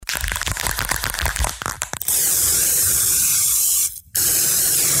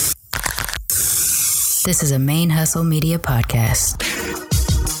This is a Main Hustle Media podcast.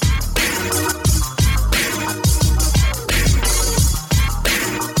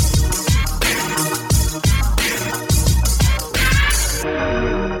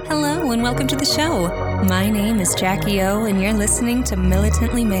 Hello and welcome to the show. My name is Jackie O and you're listening to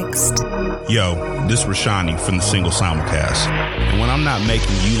Militantly Mixed. Yo, this is Rashani from the Single Simulcast. And when I'm not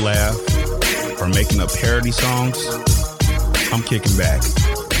making you laugh or making up parody songs, I'm kicking back,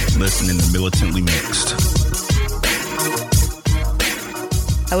 listening to Militantly Mixed.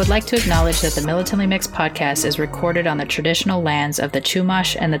 I would like to acknowledge that the Militantly Mixed podcast is recorded on the traditional lands of the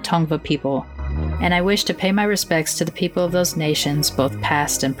Chumash and the Tongva people, and I wish to pay my respects to the people of those nations, both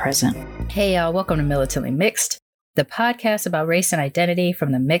past and present. Hey y'all, welcome to Militantly Mixed, the podcast about race and identity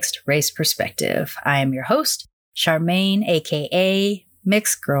from the mixed race perspective. I am your host, Charmaine, aka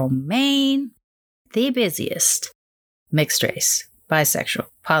Mixed Girl Maine, the busiest, mixed race, bisexual,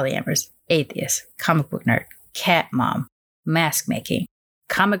 polyamorous, atheist, comic book nerd, cat mom, mask making,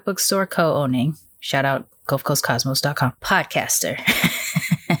 comic book store co-owning, shout out GulfCoastCosmos.com, podcaster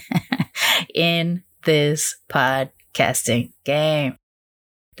in this podcasting game.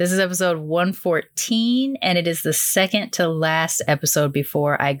 This is episode 114, and it is the second to last episode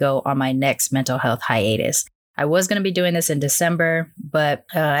before I go on my next mental health hiatus. I was going to be doing this in December, but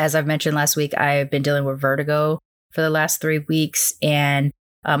as I've mentioned last week, I've been dealing with vertigo for the last 3 weeks, and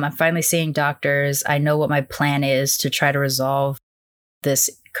I'm finally seeing doctors. I know what my plan is to try to resolve this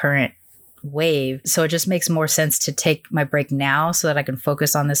current wave. So it just makes more sense to take my break now so that I can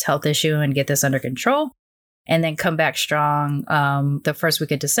focus on this health issue and get this under control and then come back strong the first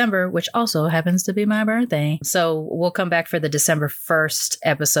week of December, which also happens to be my birthday. So we'll come back for the December 1st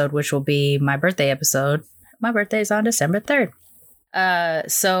episode, which will be my birthday episode. My birthday is on December 3rd.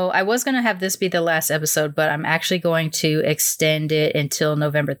 So I was going to have this be the last episode, but I'm actually going to extend it until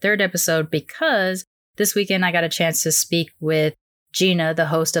November 3rd episode because this weekend I got a chance to speak with Gina, the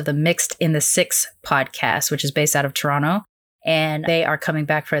host of the Mixed in the Six podcast, which is based out of Toronto. And they are coming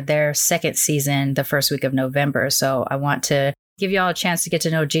back for their second season the first week of November. So I want to give y'all a chance to get to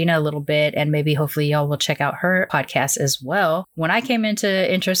know Gina a little bit, and maybe hopefully y'all will check out her podcast as well. When I came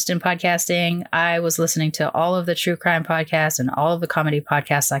into interest in podcasting, I was listening to all of the true crime podcasts and all of the comedy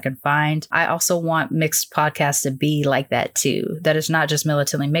podcasts I could find. I also want mixed podcasts to be like that too. That it's not just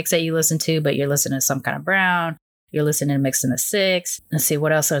Militantly Mixed that you listen to, but you're listening to Some Kind of Brown. You're listening to Mixed in the Six. Let's see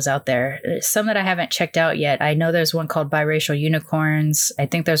what else is out there. Some that I haven't checked out yet. I know there's one called Biracial Unicorns. I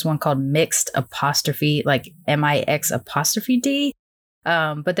think there's one called Mixed apostrophe, like MIX apostrophe D.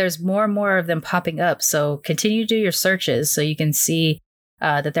 But there's more and more of them popping up. So continue to do your searches so you can see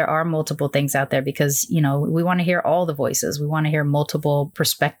that there are multiple things out there because, you know, we want to hear all the voices. We want to hear multiple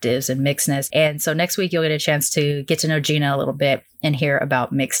perspectives and mixedness. And so next week, you'll get a chance to get to know Gina a little bit and hear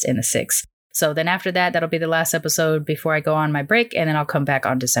about Mixed in the Six. So then after that, that'll be the last episode before I go on my break, and then I'll come back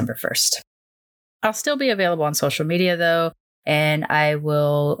on December 1st. I'll still be available on social media, though, and I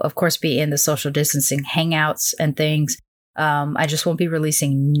will, of course, be in the social distancing hangouts and things. I just won't be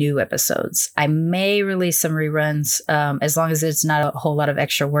releasing new episodes. I may release some reruns as long as it's not a whole lot of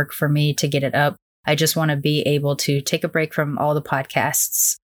extra work for me to get it up. I just want to be able to take a break from all the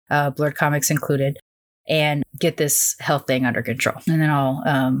podcasts, Blurred Comics included, and get this health thing under control. And then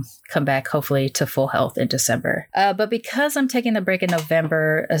I'll come back hopefully to full health in December. But because I'm taking the break in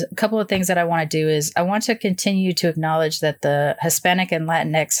November, a couple of things that I want to do is I want to continue to acknowledge that the Hispanic and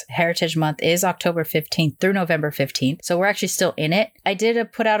Latinx Heritage Month is October 15th through November 15th. So we're actually still in it. I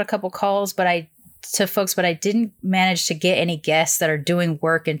did put out a couple calls, to folks, but I didn't manage to get any guests that are doing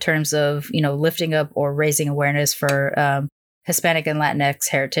work in terms of, you know, lifting up or raising awareness for Hispanic and Latinx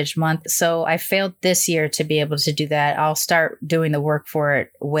Heritage Month. So I failed this year to be able to do that. I'll start doing the work for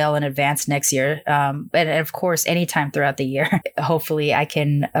it well in advance next year. And of course, anytime throughout the year, hopefully I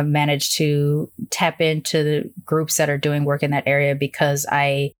can manage to tap into the groups that are doing work in that area because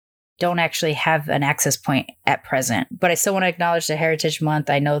I don't actually have an access point at present. But I still want to acknowledge the Heritage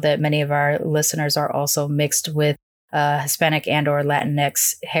Month. I know that many of our listeners are also mixed with Hispanic and or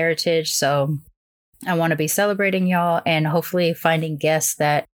Latinx heritage. So I want to be celebrating y'all and hopefully finding guests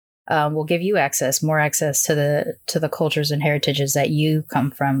that will give you more access to the cultures and heritages that you come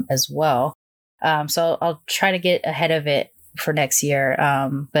from as well. So I'll try to get ahead of it for next year,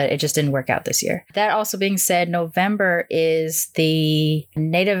 but it just didn't work out this year. That also being said, November is the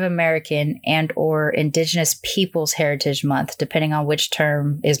Native American and or Indigenous Peoples Heritage Month, depending on which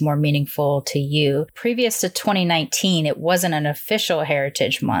term is more meaningful to you. Previous to 2019, it wasn't an official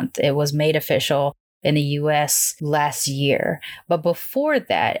Heritage Month. It was made official in the US last year. But before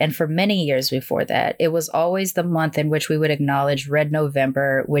that, and for many years before that, it was always the month in which we would acknowledge Red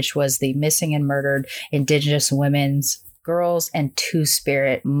November, which was the missing and murdered Indigenous women's, girls, and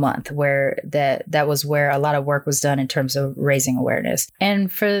Two-Spirit month, where that was where a lot of work was done in terms of raising awareness.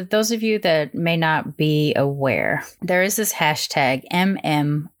 And for those of you that may not be aware, there is this hashtag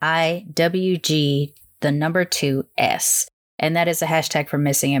MMIWG, the number 2S. And that is a hashtag for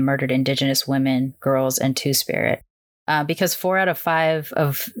missing and murdered Indigenous women, girls, and Two-Spirit. Because 4 out of 5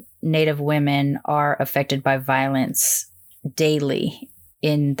 of Native women are affected by violence daily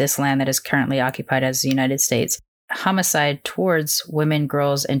in this land that is currently occupied as the United States. Homicide towards women,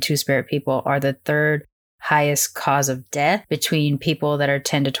 girls, and Two-Spirit people are the 3rd highest cause of death between people that are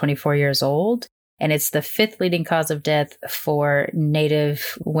 10 to 24 years old. And it's the 5th leading cause of death for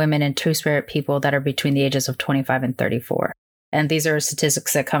Native women and Two-Spirit people that are between the ages of 25 and 34. And these are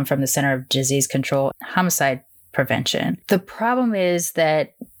statistics that come from the Center of Disease Control, Homicide Prevention. The problem is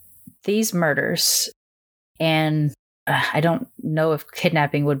that these murders, and I don't know if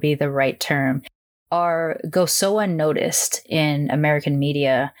kidnapping would be the right term, go so unnoticed in American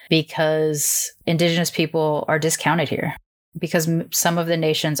media because Indigenous people are discounted here. Because some of the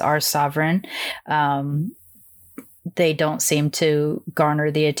nations are sovereign, they don't seem to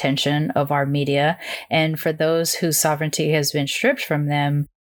garner the attention of our media. And for those whose sovereignty has been stripped from them,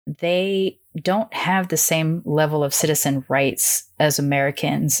 they don't have the same level of citizen rights as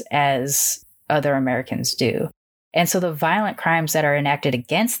Americans as other Americans do. And so the violent crimes that are enacted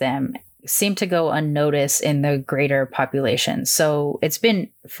against them seem to go unnoticed in the greater population. So it's been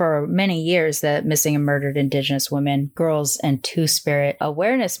for many years that missing and murdered Indigenous women, girls, and Two-Spirit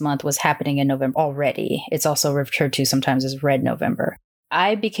Awareness Month was happening in November already. It's also referred to sometimes as Red November.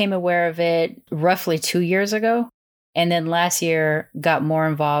 I became aware of it roughly 2 years ago. And then last year got more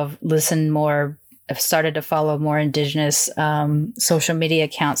involved, listened more, started to follow more Indigenous social media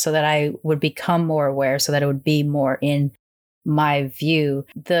accounts so that I would become more aware, so that it would be more in my view.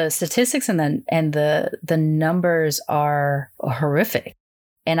 The statistics and the numbers are horrific.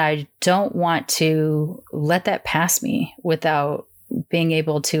 And I don't want to let that pass me without being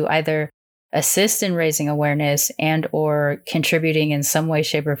able to either assist in raising awareness and or contributing in some way,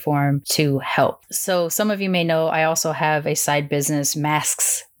 shape, or form to help. So some of you may know I also have a side business,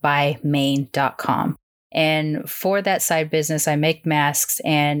 masksbymaine.com. And for that side business, I make masks,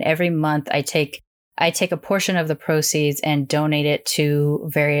 and every month I take a portion of the proceeds and donate it to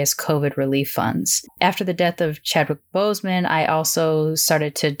various COVID relief funds. After the death of Chadwick Boseman, I also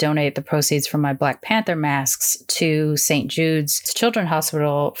started to donate the proceeds from my Black Panther masks to St. Jude's Children's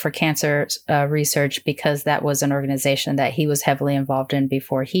Hospital for cancer research, because that was an organization that he was heavily involved in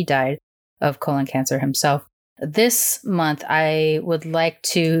before he died of colon cancer himself. This month, I would like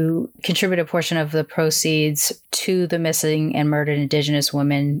to contribute a portion of the proceeds to the Missing and Murdered Indigenous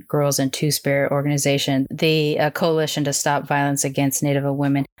Women, Girls, and Two-Spirit organization, the Coalition to Stop Violence Against Native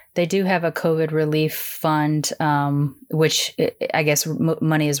Women. They do have a COVID relief fund, which I guess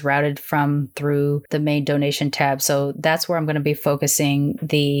money is routed through the main donation tab. So that's where I'm going to be focusing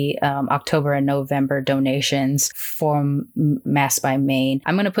the October and November donations from Masks by Maine.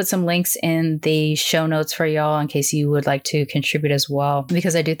 I'm going to put some links in the show notes for y'all in case you would like to contribute as well,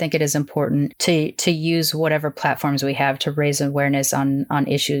 because I do think it is important to use whatever platforms we have to raise awareness on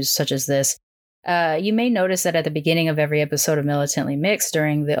issues such as this. You may notice that at the beginning of every episode of Militantly Mixed,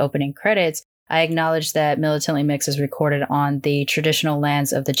 during the opening credits, I acknowledge that Militantly Mixed is recorded on the traditional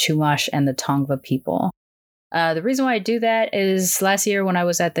lands of the Chumash and the Tongva people. The reason why I do that is last year when I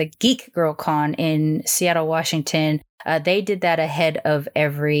was at the Geek Girl Con in Seattle, Washington, they did that ahead of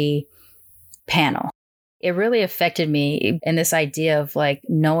every panel. It really affected me in this idea of like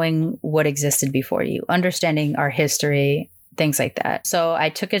knowing what existed before you, understanding our history, things like that. So I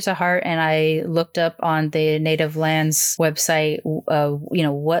took it to heart and I looked up on the Native Lands website,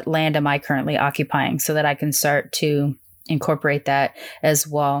 what land am I currently occupying, so that I can start to incorporate that as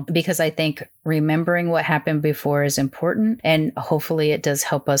well. Because I think remembering what happened before is important, and hopefully it does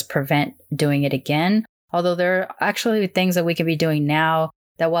help us prevent doing it again. Although there are actually things that we could be doing now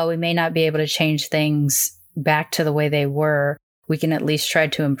that while we may not be able to change things back to the way they were, we can at least try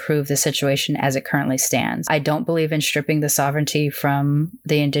to improve the situation as it currently stands. I don't believe in stripping the sovereignty from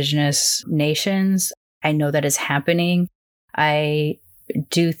the Indigenous nations. I know that is happening. I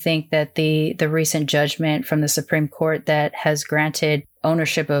do think that the recent judgment from the Supreme Court that has granted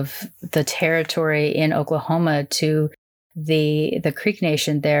ownership of the territory in Oklahoma to the Creek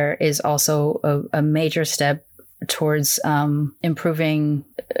Nation there is also a major step towards improving,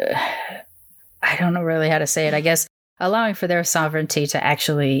 I don't know really how to say it, I guess, allowing for their sovereignty to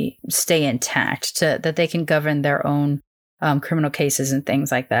actually stay intact, that they can govern their own criminal cases and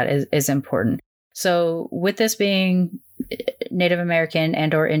things like that is important. So with this being Native American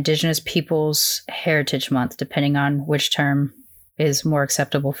and or Indigenous Peoples Heritage Month, depending on which term is more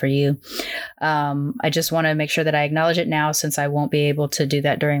acceptable for you, I just want to make sure that I acknowledge it now, since I won't be able to do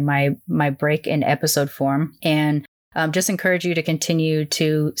that during my break in episode form. And just encourage you to continue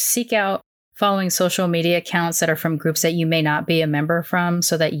to seek out following social media accounts that are from groups that you may not be a member from,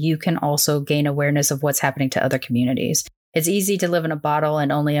 so that you can also gain awareness of what's happening to other communities. It's easy to live in a bottle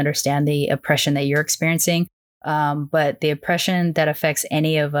and only understand the oppression that you're experiencing. But the oppression that affects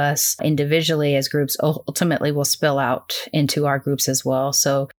any of us individually as groups ultimately will spill out into our groups as well.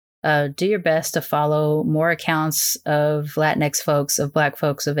 So do your best to follow more accounts of Latinx folks, of Black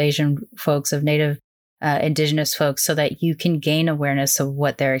folks, of Asian folks, of Native Indigenous folks, so that you can gain awareness of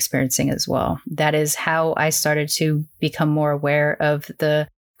what they're experiencing as well. That is how I started to become more aware of the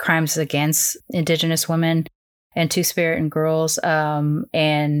crimes against Indigenous women and Two-Spirit and girls.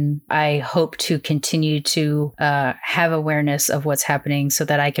 And I hope to continue to have awareness of what's happening, so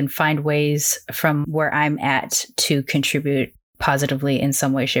that I can find ways from where I'm at to contribute positively in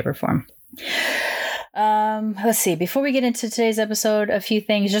some way, shape, or form. Let's see. Before we get into today's episode, a few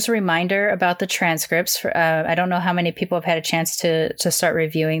things. Just a reminder about the transcripts. I don't know how many people have had a chance to start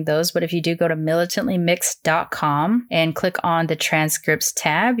reviewing those, but if you do go to militantlymixed.com and click on the transcripts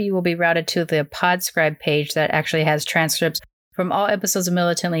tab, you will be routed to the Podscribe page that actually has transcripts from all episodes of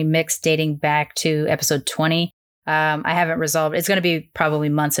Militantly Mixed dating back to episode 20. I haven't resolved. It's going to be probably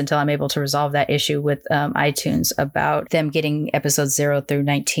months until I'm able to resolve that issue with iTunes about them getting episodes 0 through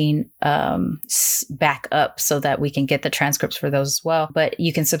 19 back up, so that we can get the transcripts for those as well. But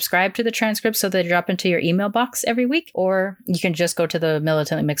you can subscribe to the transcripts so they drop into your email box every week, or you can just go to the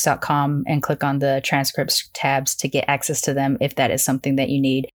militantlymixed.com and click on the transcripts tabs to get access to them if that is something that you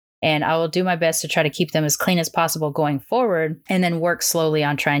need. And I will do my best to try to keep them as clean as possible going forward, and then work slowly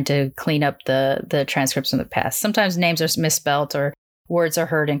on trying to clean up the transcripts from the past. Sometimes names are misspelled, or words are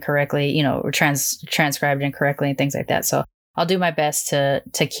heard incorrectly, or transcribed incorrectly and things like that. So I'll do my best to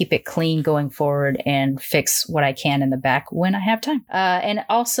keep it clean going forward and fix what I can in the back when I have time. And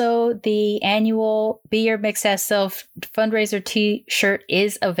also the annual Be Your Mixed Ass Self fundraiser t-shirt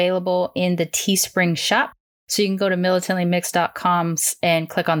is available in the Teespring shop. So you can go to militantlymixed.com and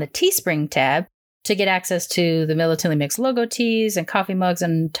click on the Teespring tab to get access to the Militantly Mixed logo tees and coffee mugs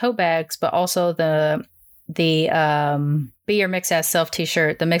and tote bags, but also the Be Your Mixed Ass Self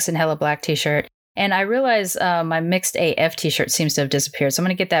t-shirt, the Mixed and Hella Black t-shirt. And I realize my Mixed AF t-shirt seems to have disappeared, so I'm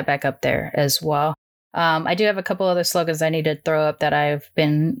going to get that back up there as well. I do have a couple other slogans I need to throw up that I've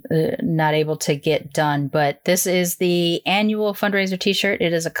been not able to get done, but this is the annual fundraiser t-shirt.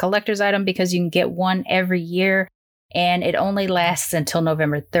 It is a collector's item because you can get one every year, and it only lasts until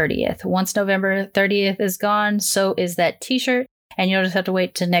November 30th. Once November 30th is gone, so is that t-shirt, and you'll just have to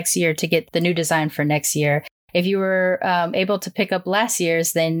wait to next year to get the new design for next year. If you were able to pick up last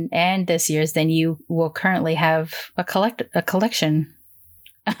year's and this year's, then you will currently have a collection.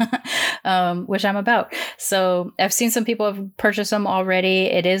 Which I'm about. So I've seen some people have purchased them already.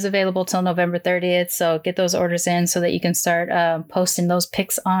 It is available till November 30th. So get those orders in so that you can start posting those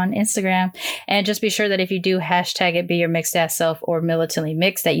pics on Instagram. And just be sure that if you do hashtag it Be Your Mixed Ass Self or Militantly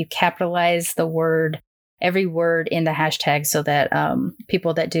Mixed, that you capitalize the word, every word in the hashtag, so that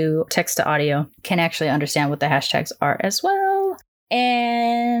people that do text to audio can actually understand what the hashtags are as well.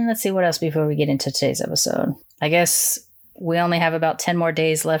 And let's see what else before we get into today's episode. I guess we only have about 10 more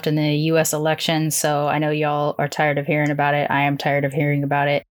days left in the U.S. election, so I know y'all are tired of hearing about it. I am tired of hearing about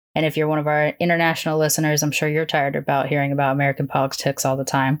it. And if you're one of our international listeners, I'm sure you're tired about hearing about American politics all the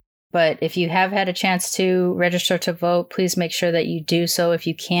time. But if you have had a chance to register to vote, please make sure that you do so if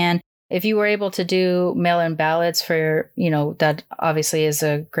you can. If you were able to do mail-in ballots for, that obviously is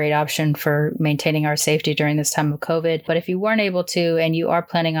a great option for maintaining our safety during this time of COVID. But if you weren't able to, and you are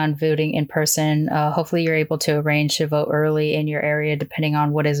planning on voting in person, hopefully you're able to arrange to vote early in your area, depending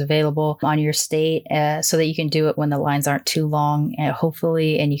on what is available on your state, so that you can do it when the lines aren't too long,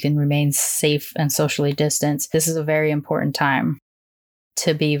 hopefully, and you can remain safe and socially distanced. This is a very important time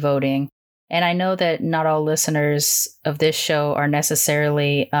to be voting. And I know that not all listeners of this show are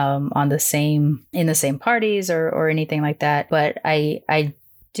necessarily in the same parties or anything like that. But I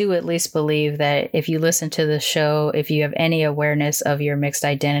do at least believe that if you listen to the show, if you have any awareness of your mixed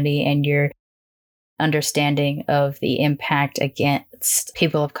identity and your understanding of the impact against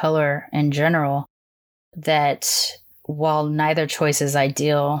people of color in general, that while neither choice is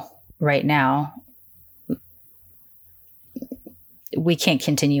ideal right now, we can't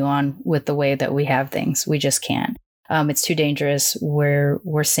continue on with the way that we have things. We just can't. It's too dangerous.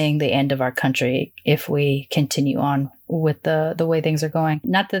 We're seeing the end of our country if we continue on with the way things are going.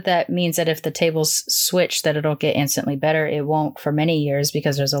 Not that that means that if the tables switch that it'll get instantly better. It won't for many years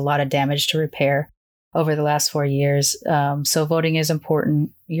because there's a lot of damage to repair over the last 4 years. So voting is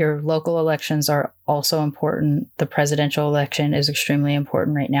important. Your local elections are also important. The presidential election is extremely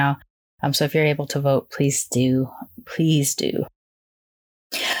important right now. So if you're able to vote, please do. Please do.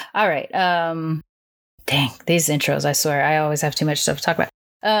 All right. Dang, these intros, I swear, I always have too much stuff to talk about.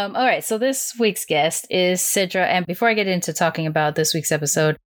 All right, so this week's guest is Sidra. And before I get into talking about this week's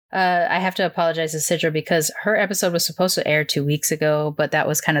episode, I have to apologize to Sidra because her episode was supposed to air 2 weeks ago, but that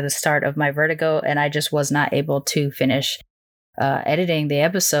was kind of the start of my vertigo, and I just was not able to finish editing the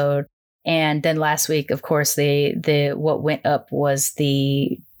episode. And then last week, of course, the what went up was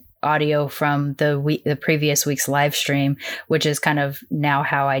the audio from the previous week's live stream, which is kind of now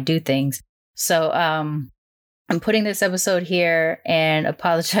how I do things. So I'm putting this episode here and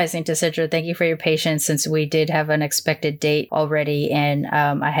apologizing to Sidra. Thank you for your patience since we did have an expected date already and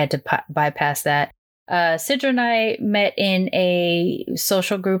I had to bypass that. Sidra and I met in a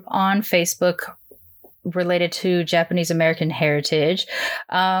social group on Facebook related to Japanese American heritage.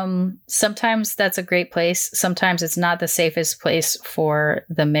 Sometimes that's a great place. Sometimes it's not the safest place for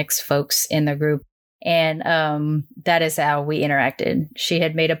the mixed folks in the group. And that is how we interacted. She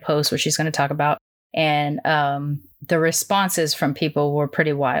had made a post, which she's going to talk about. And the responses from people were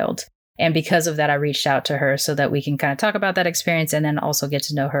pretty wild. And because of that, I reached out to her so that we can kind of talk about that experience and then also get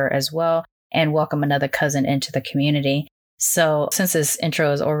to know her as well and welcome another cousin into the community. So since this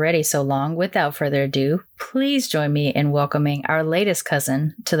intro is already so long, without further ado, please join me in welcoming our latest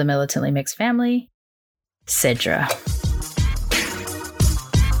cousin to the Militantly Mixed family, Sidra.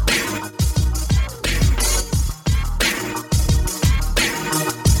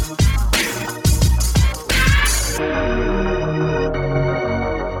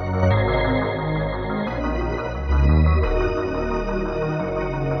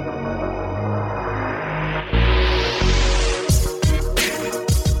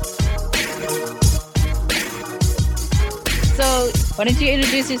 Why don't you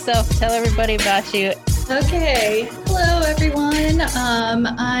introduce yourself? Tell everybody about you. Okay. Hello, everyone.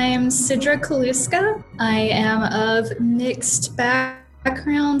 I'm Sidra Kaluska. I am of mixed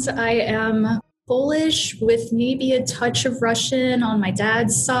backgrounds. I am Polish with maybe a touch of Russian on my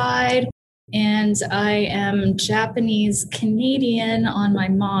dad's side. And I am Japanese Canadian on my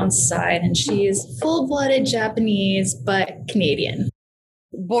mom's side. And she's full-blooded Japanese, but Canadian.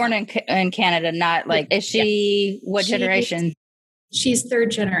 Born in Canada, not like, is she, what generation? She's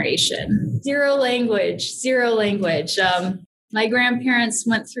third generation. Zero language. My grandparents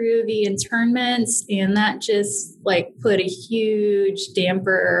went through the internments, and that just like put a huge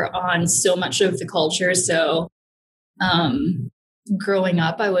damper on so much of the culture. So growing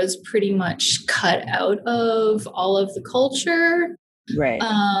up, I was pretty much cut out of all of the culture. Right.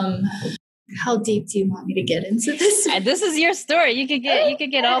 How deep do you want me to get into this? This is your story. You could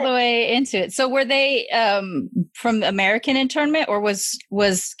get all the way into it. So were they from American internment, or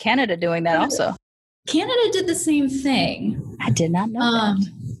was Canada doing that also? Canada did the same thing. I did not know that.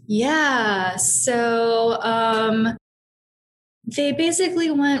 Yeah. So they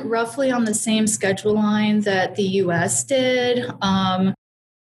basically went roughly on the same schedule line that the U.S. did.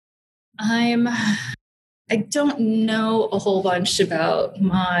 I don't know a whole bunch about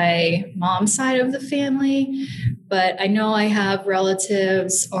my mom's side of the family, but I know I have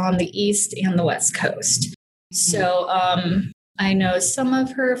relatives on the East and the West Coast. So I know some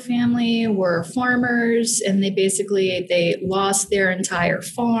of her family were farmers, and they lost their entire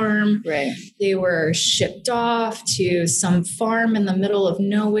farm. Right. They were shipped off to some farm in the middle of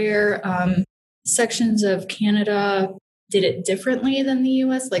nowhere. Sections of Canada did it differently than the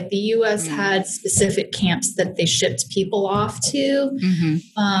U.S. Like the U.S. had specific camps that they shipped people off to.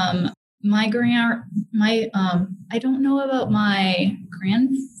 Mm-hmm. I don't know about my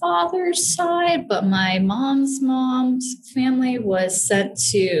grandfather's side, but my mom's family was sent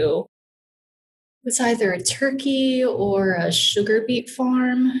to, it's either a turkey or a sugar beet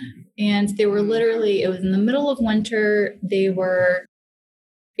farm. And they were it was in the middle of winter. They were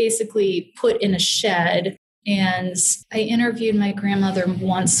basically put in a shed. And I interviewed my grandmother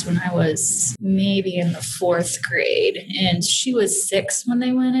once when I was maybe in the 4th grade, and she was 6 when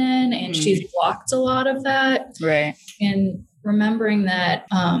they went in, and she blocked a lot of that. Right. And remembering that,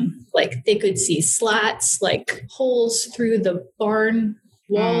 like they could see slats, like holes through the barn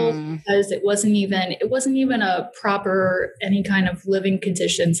wall, because it wasn't even a proper any kind of living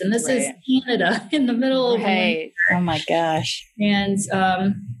conditions. And this is Canada in the middle of winter. Oh my gosh. And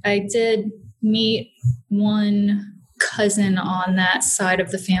I did meet one cousin on that side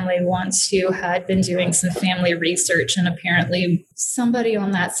of the family once who had been doing some family research, and apparently somebody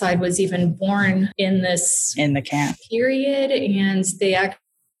on that side was even born in the camp period, and they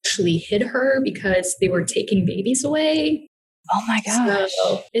actually hid her because they were taking babies away. Oh my gosh.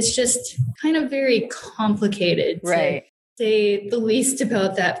 So it's just kind of very complicated, right? To say the least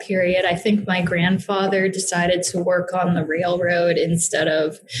about that period. I think my grandfather decided to work on the railroad instead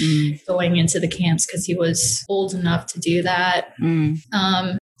of going into the camps because he was old enough to do that.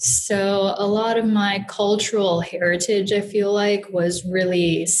 So a lot of my cultural heritage, I feel like, was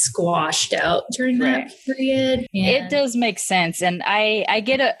really squashed out during that period. And it does make sense. And I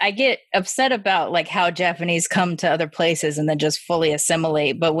get upset about like how Japanese come to other places and then just fully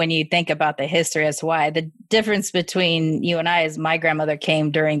assimilate. But when you think about the history as to why, the difference between you and I is my grandmother came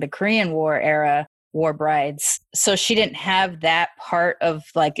during the Korean War era, war brides. So she didn't have that part of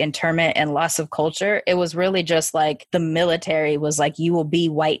like internment and loss of culture. It was really just like the military was like, you will be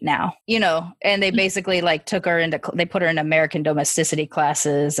white now, and they basically like they put her in American domesticity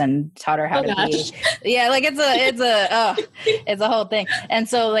classes and taught her how to be. Yeah. Like it's a whole thing. And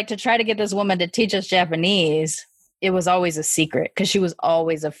so like to try to get this woman to teach us Japanese, it was always a secret because she was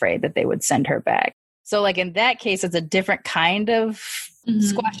always afraid that they would send her back. So like in that case, it's a different kind of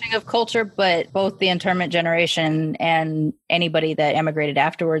squashing of culture, but both the internment generation and anybody that emigrated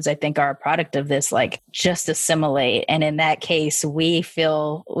afterwards, I think, are a product of this, like just assimilate. And in that case, we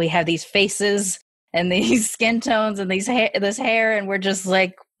feel we have these faces and these skin tones and this hair, and we're just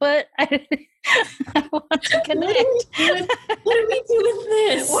like, but I want to connect. What do we do with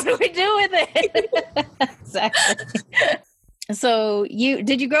this? What do we do with it? Exactly. So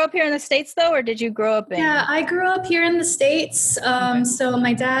did you grow up here in the States though, or did you grow up in? Yeah, I grew up here in the States. So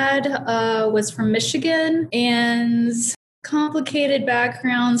my dad was from Michigan, and complicated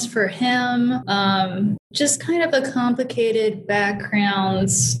backgrounds for him. Just kind of a complicated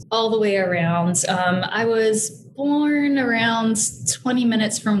backgrounds all the way around. I was born around 20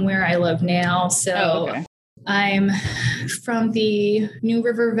 minutes from where I live now. So I'm from the New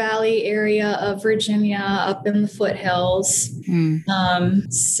River Valley area of Virginia, up in the foothills.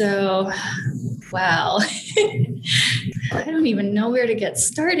 So, wow. I don't even know where to get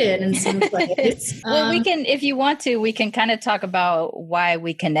started in some place. Well, we can, if you want to, we can kind of talk about why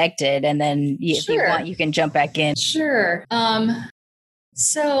we connected, and then if you want, you can jump back in. Sure.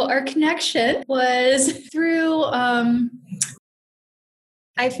 So our connection was through,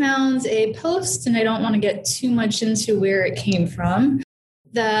 I found a post, and I don't want to get too much into where it came from,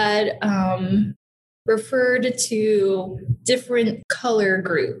 that referred to different color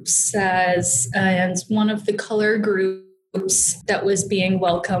groups and one of the color groups that was being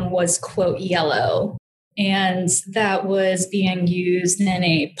welcomed was, quote, yellow. And that was being used in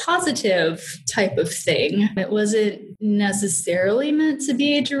a positive type of thing. It wasn't necessarily meant to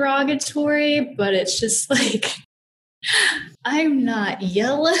be derogatory, but it's just like, I'm not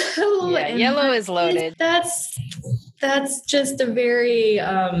yellow. Yeah, yellow is loaded. That's just a very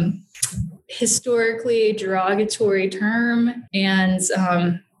historically derogatory term. And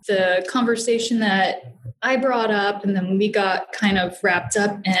the conversation that I brought up and then we got kind of wrapped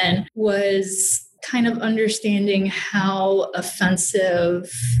up in was kind of understanding how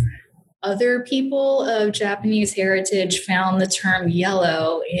offensive other people of Japanese heritage found the term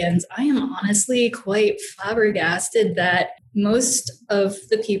yellow. And I am honestly quite flabbergasted that most of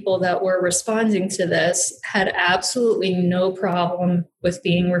the people that were responding to this had absolutely no problem with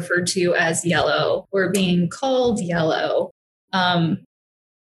being referred to as yellow or being called yellow. I'm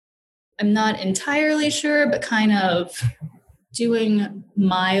not entirely sure, but kind of doing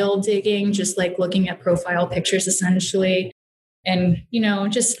mile digging, just like looking at profile pictures essentially. And,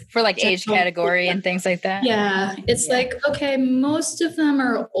 just for like age category and things like that. Yeah. It's like, okay, most of them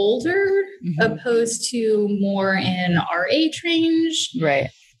are older opposed to more in our age range. Right.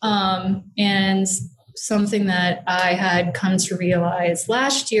 And something that I had come to realize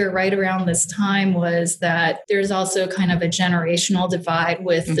last year, right around this time, was that there's also kind of a generational divide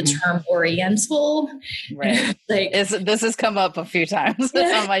with the term Oriental. Right. Like this has come up a few times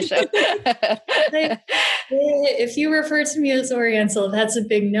on my show. Like, if you refer to me as Oriental, that's a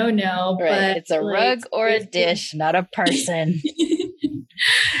big no-no. Right. But it's a rug or a dish, not a person.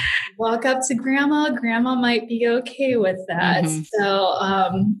 Walk up to grandma might be okay with that. So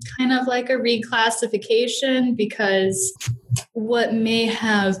kind of like a reclassification, because what may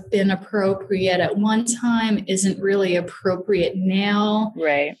have been appropriate at one time isn't really appropriate now.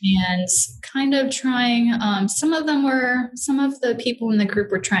 Right. And kind of trying, some of the people in the group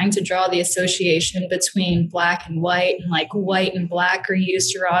were trying to draw the association between black and white, and like white and black are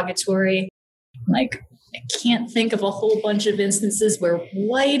used derogatory. Like, can't think of a whole bunch of instances where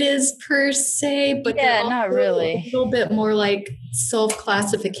white is per se, but yeah, not really. A little bit more like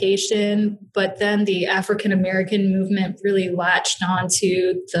self-classification. But then the African American movement really latched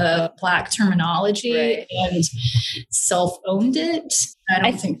onto the Black terminology and self-owned it. I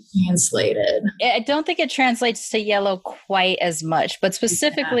don't think translated. I don't think it translates to yellow quite as much, but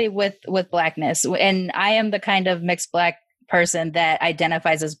specifically with Blackness. And I am the kind of mixed Black person that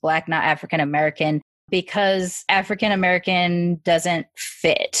identifies as Black, not African American, because African American doesn't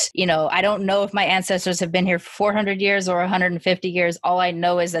fit. I don't know if my ancestors have been here for 400 years or 150 years. All I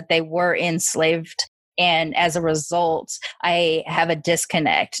know is that they were enslaved. And as a result, I have a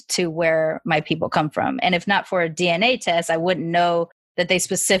disconnect to where my people come from. And if not for a DNA test, I wouldn't know that they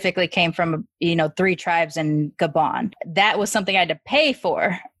specifically came from, 3 tribes in Gabon. That was something I had to pay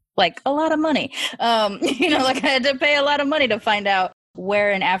for, like a lot of money. I had to pay a lot of money to find out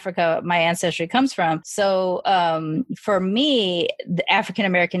where in Africa my ancestry comes from. So for me, the African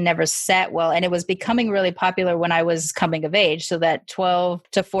American never sat well, and it was becoming really popular when I was coming of age. So that 12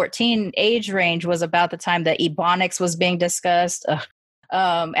 to 14 age range was about the time that Ebonics was being discussed.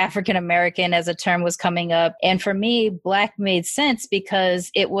 African American as a term was coming up. And for me, Black made sense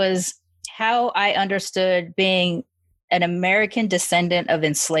because it was how I understood being an American descendant of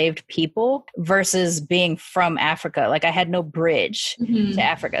enslaved people versus being from Africa. Like I had no bridge to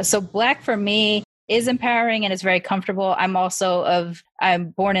Africa. So Black for me is empowering and is very comfortable. I'm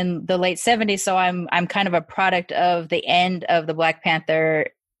born in the late 70s. So I'm kind of a product of the end of the Black Panther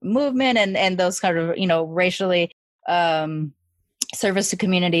movement and those kind of, racially service to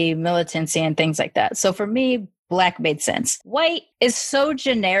community militancy and things like that. So for me, Black made sense. White is so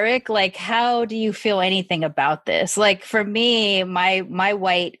generic. Like, how do you feel anything about this? Like for me, my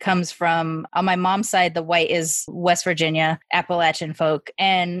white comes from, on my mom's side, the white is West Virginia, Appalachian folk.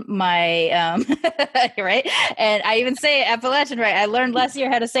 And my, right? And I even say Appalachian, right? I learned last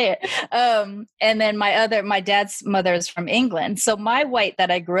year how to say it. And then my dad's mother is from England. So my white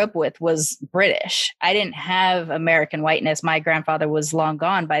that I grew up with was British. I didn't have American whiteness. My grandfather was long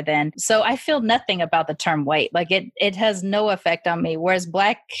gone by then. So I feel nothing about the term white. Like it has no effect on me, whereas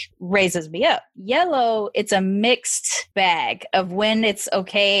Black raises me up. Yellow, it's a mixed bag of when it's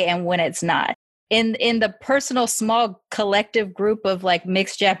okay and when it's not. In the personal, small collective group of like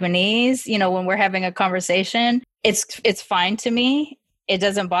mixed Japanese, when we're having a conversation, it's fine to me. It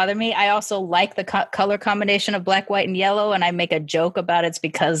doesn't bother me. I also like the color combination of black, white, and yellow, and I make a joke about it's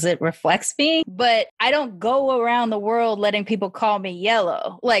because it reflects me. But I don't go around the world letting people call me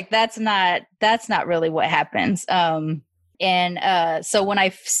yellow. Like that's not really what happens. So when I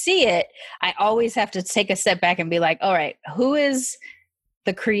see it, I always have to take a step back and be like, all right, who is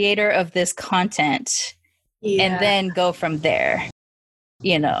the creator of this content? Yeah. And then go from there,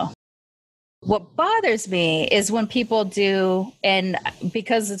 What bothers me is when people do, and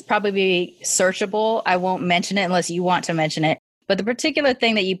because it's probably searchable, I won't mention it unless you want to mention it. But the particular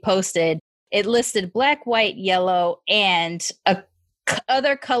thing that you posted, it listed black, white, yellow, and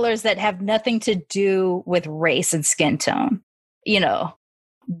other colors that have nothing to do with race and skin tone.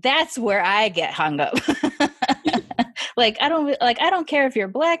 That's where I get hung up. I don't care if you're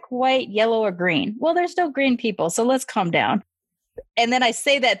black, white, yellow, or green. Well, there's no green people, so let's calm down. And then I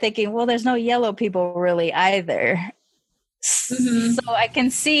say that thinking, well, there's no yellow people really either. Mm-hmm. So I can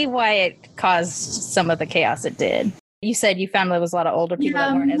see why it caused some of the chaos it did. You said you found there was a lot of older people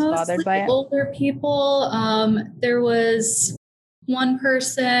that weren't as bothered by it. Older people. There was one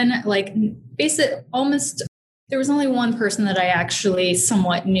person, there was only one person that I actually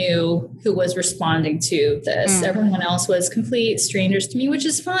somewhat knew who was responding to this. Everyone else was complete strangers to me, which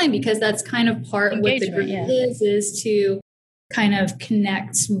is fine because that's kind of part of what the group is to kind of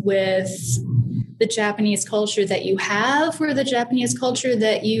connect with the Japanese culture that you have or the Japanese culture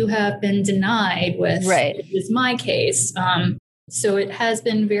that you have been denied with, right. Which is my case. So it has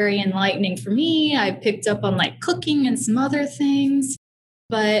been very enlightening for me. I picked up on cooking and some other things.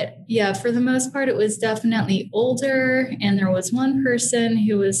 But yeah, for the most part, it was definitely older. And there was one person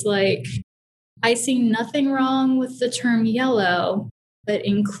who was like, I see nothing wrong with the term yellow, but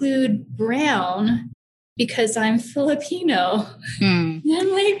include brown because I'm Filipino. And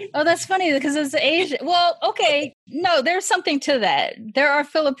I'm like, oh, that's funny because it's Asian. Well, okay. No, there's something to that. There are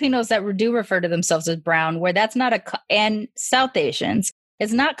Filipinos that do refer to themselves as brown, where that's not and South Asians.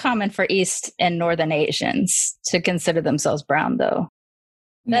 It's not common for East and Northern Asians to consider themselves brown, though.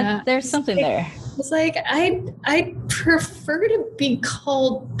 There's something there. It's I prefer to be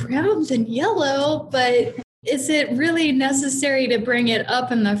called brown than yellow, but is it really necessary to bring it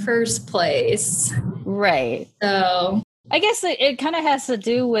up in the first place? Right. So I guess it kind of has to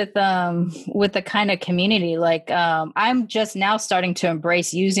do with the kind of community. Like I'm just now starting to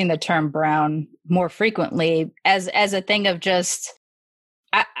embrace using the term brown more frequently as a thing of just.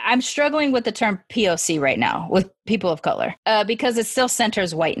 I'm struggling with the term POC right now with people of color because it still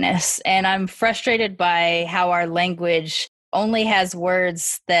centers whiteness. And I'm frustrated by how our language only has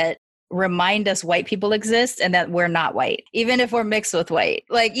words that remind us white people exist and that we're not white, even if we're mixed with white.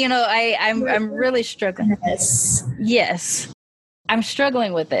 Like, you know, I'm really struggling. Yes. I'm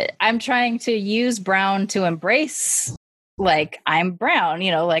struggling with it. I'm trying to use brown to embrace like I'm brown,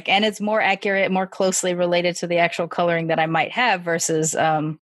 you know, like, and it's more accurate, more closely related to the actual coloring that I might have versus,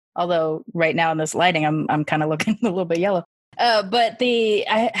 although right now in this lighting, I'm kind of looking a little bit yellow. But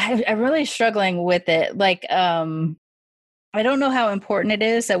I'm really struggling with it. Like, I don't know how important it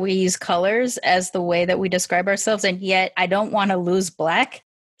is that we use colors as the way that we describe ourselves. And yet I don't want to lose black.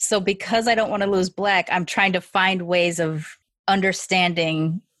 So because I don't want to lose black, I'm trying to find ways of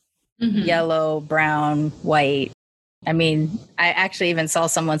understanding yellow, brown, white. I mean, I actually even saw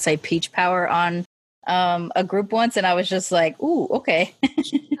someone say peach power on a group once, and I was just like, ooh, okay.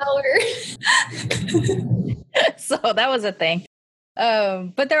 So that was a thing.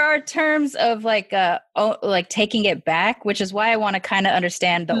 But there are terms of like taking it back, which is why I want to kind of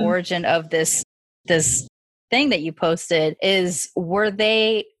understand the origin of this thing that you posted. Were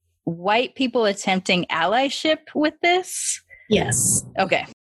they white people attempting allyship with this? Yes. Okay.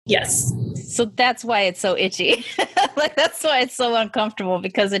 Yes. So that's why it's so itchy. Like that's why it's so uncomfortable,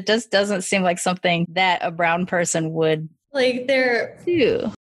 because it just doesn't seem like something that a brown person would like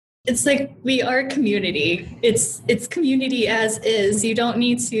do. It's like we are community. It's community as is. You don't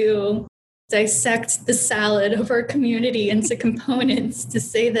need to dissect the salad of our community into components to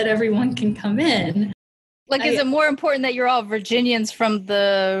say that everyone can come in. Like, is it more important that you're all Virginians from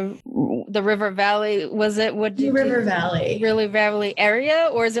the River Valley? Was it River Valley area,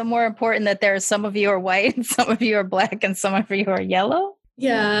 or is it more important that there are some of you are white and some of you are black and some of you are yellow?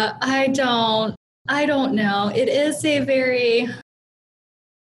 Yeah, I don't know. It is a very,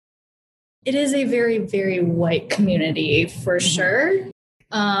 very white community for sure.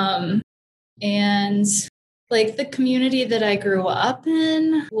 And like the community that I grew up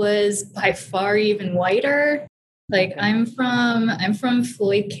in was by far even whiter. Like I'm from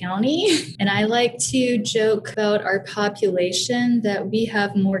Floyd County, and I like to joke about our population that we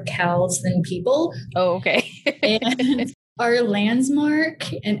have more cows than people. Oh, okay. And our landmark,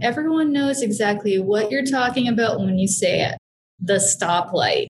 and everyone knows exactly what you're talking about when you say it. The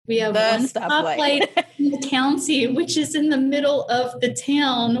stoplight. We have one stoplight in the county, which is in the middle of the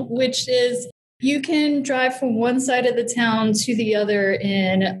town, which is you can drive from one side of the town to the other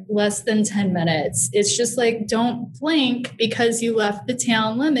in less than 10 minutes. It's just like, don't blink because you left the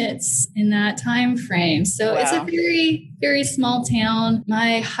town limits in that time frame. So It's a very, very small town.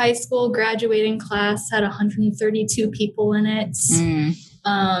 My high school graduating class had 132 people in it.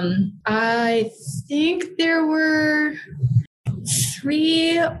 I think there were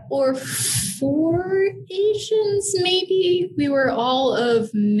 3 or 4 Asians, maybe. We were all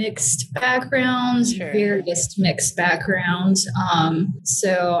of mixed backgrounds, various mixed backgrounds.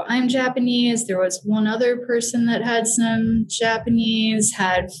 So I'm Japanese. There was one other person that had some Japanese,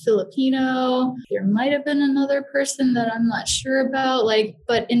 had Filipino. There might have been another person that I'm not sure about.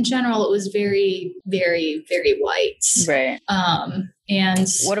 But in general, it was very, very, very white. Right. And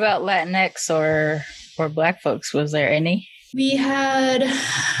what about Latinx or Black folks? Was there any? We had,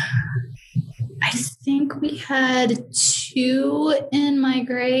 I think we had 2 in my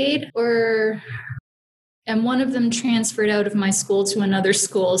grade, and one of them transferred out of my school to another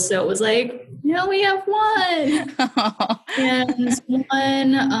school. So it was like, no, we have 1. And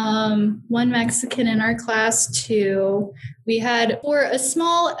one Mexican in our class too. We had, for a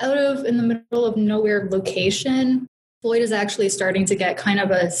small in the middle of nowhere location, Floyd is actually starting to get kind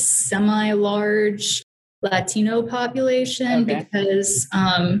of a semi-large Latino population because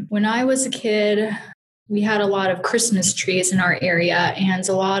when I was a kid, we had a lot of Christmas trees in our area, and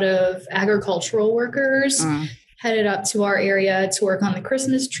a lot of agricultural workers headed up to our area to work on the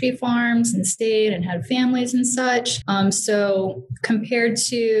Christmas tree farms and stayed and had families and such. So compared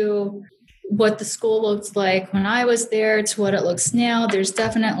to what the school looked like when I was there to what it looks now, there's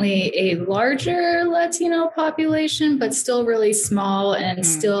definitely a larger Latino population, but still really small and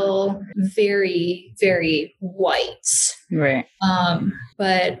still very, very white. Right.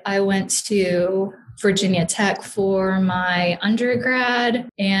 But I went to Virginia Tech for my undergrad,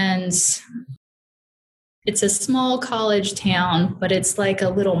 and it's a small college town, but it's like a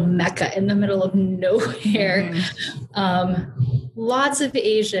little mecca in the middle of nowhere. Lots of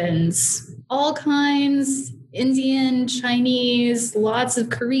Asians, all kinds, Indian, Chinese, lots of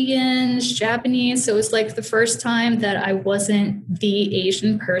Koreans, Japanese. So it was like the first time that I wasn't the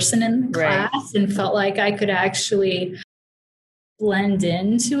Asian person in the class and felt like I could actually blend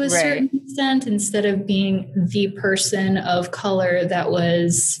in to a certain extent instead of being the person of color that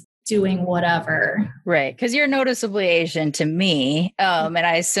was doing whatever. Right. Because you're noticeably Asian to me. And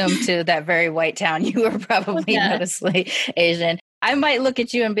I assume to that very white town, you were probably noticeably Asian. I might look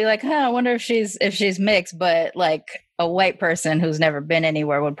at you and be like, I wonder if she's mixed, but like a white person who's never been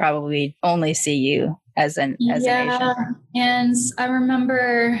anywhere would probably only see you as an Asian. And I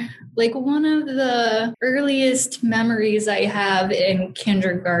remember like one of the earliest memories I have in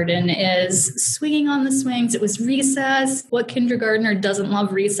kindergarten is swinging on the swings. It was recess. What kindergartner doesn't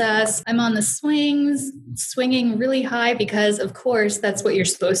love recess? I'm on the swings, swinging really high because, of course, that's what you're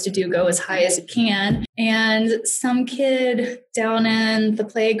supposed to do, go as high as you can. And some kid down in the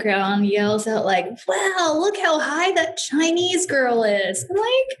playground yells out like, wow, look how high that Chinese girl is. I'm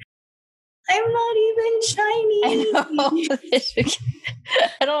like, I'm not even Chinese.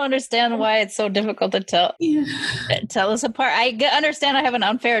 I don't understand why it's so difficult to tell us apart. I understand I have an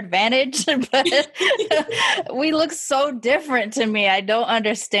unfair advantage, but we look so different to me. I don't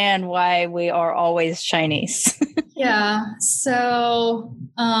understand why we are always Chinese. Yeah. So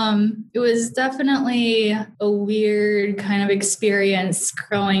it was definitely a weird kind of experience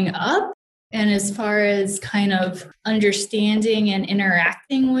growing up. And as far as kind of understanding and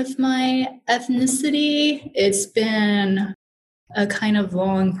interacting with my ethnicity, it's been a kind of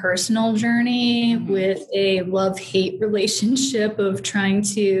long personal journey with a love-hate relationship of trying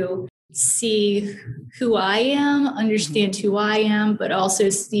to see who I am, understand who I am, but also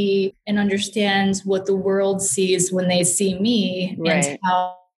see and understand what the world sees when they see me and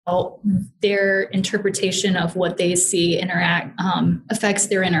how their interpretation of what they see affects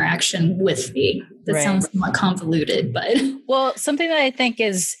their interaction with me. That sounds somewhat convoluted, but well, something that I think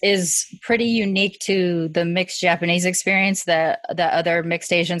is pretty unique to the mixed Japanese experience that other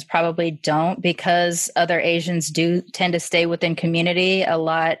mixed Asians probably don't, because other Asians do tend to stay within community a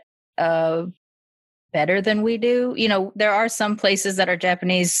lot better than we do. You know, there are some places that are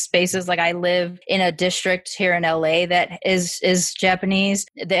Japanese spaces. Like I live in a district here in LA that is Japanese,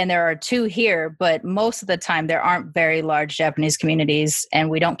 and there are 2 here, but most of the time there aren't very large Japanese communities, and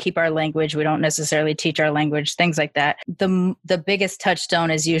we don't keep our language. We don't necessarily teach our language, things like that. The biggest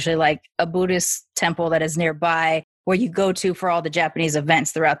touchstone is usually like a Buddhist temple that is nearby where you go to for all the Japanese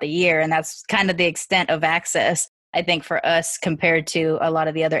events throughout the year. And that's kind of the extent of access, I think, for us compared to a lot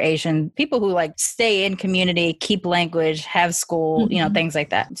of the other Asian people who like stay in community, keep language, have school, you know, things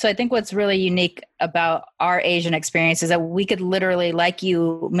like that. So I think what's really unique about our Asian experience is that we could literally, like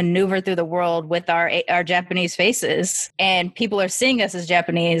you, maneuver through the world with our Japanese faces, and people are seeing us as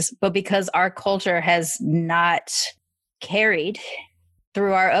Japanese, but because our culture has not carried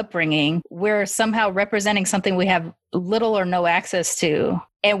through our upbringing, we're somehow representing something we have little or no access to.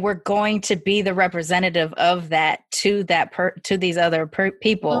 And we're going to be the representative of that to these other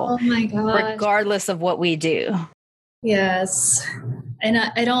people. Oh my God. Regardless of what we do. Yes. And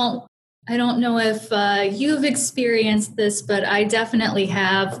I don't know if you've experienced this, but I definitely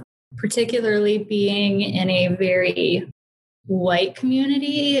have, particularly being in a very white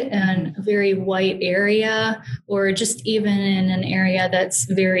community and a very white area, or just even in an area that's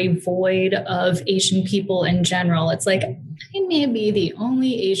very void of Asian people in general. It's like I may be the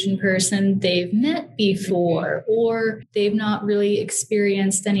only Asian person they've met before, or they've not really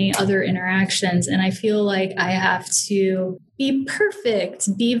experienced any other interactions. And I feel like I have to be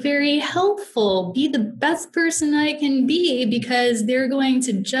perfect, be very helpful, be the best person I can be, because they're going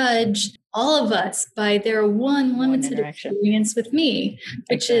to judge all of us by their one limited experience with me,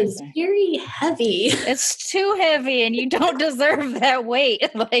 which is very heavy. It's too heavy, and you don't deserve that weight.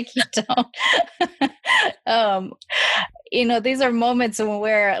 Like you don't. You know, these are moments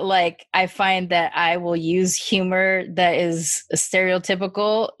where like I find that I will use humor that is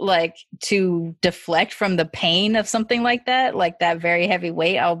stereotypical, like to deflect from the pain of something like that very heavy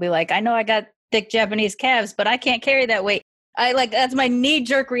weight. I'll be like, I know I got thick Japanese calves, but I can't carry that weight. That's my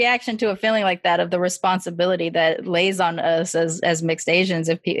knee-jerk reaction to a feeling like that, of the responsibility that lays on us as mixed Asians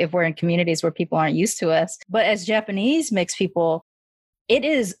if we're in communities where people aren't used to us. But as Japanese mixed people, it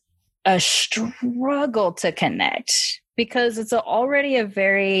is a struggle to connect, because it's already a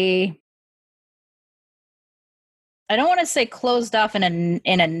very, I don't want to say closed off in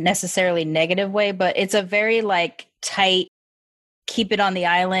a necessarily negative way, but it's a very like tight, keep it on the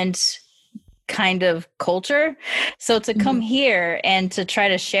island kind of culture. So to come here and to try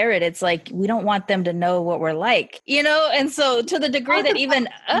to share it, it's like, we don't want them to know what we're like, you know? And so to the degree that even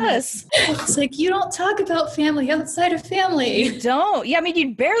us, it's like, you don't talk about family outside of family. you don't. Yeah. I mean,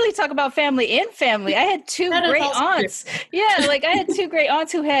 you barely talk about family in family. I had two great aunts. Yeah. Like I had two great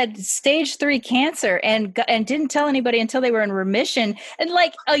aunts who had stage 3 cancer and didn't tell anybody until they were in remission. And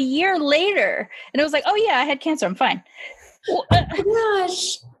like a year later, and it was like, oh yeah, I had cancer. I'm fine. Well, oh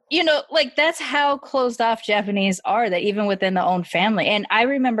gosh. You know, like that's how closed off Japanese are, that even within the own family. And I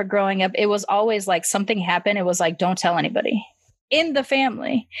remember growing up, it was always like something happened. It was like, don't tell anybody in the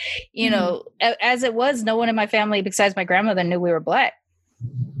family, you know, as it was, no one in my family besides my grandmother knew we were Black.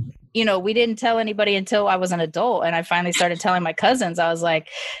 You know, we didn't tell anybody until I was an adult. And I finally started telling my cousins. I was like,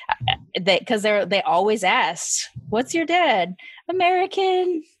 because they always asked, what's your dad?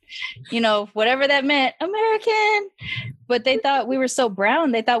 American. You know, whatever that meant, American. But they thought we were so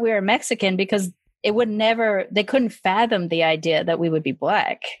brown. They thought we were Mexican because they couldn't fathom the idea that we would be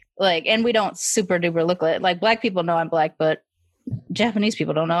Black. Like, and we don't super duper look like Black people know I'm Black, but Japanese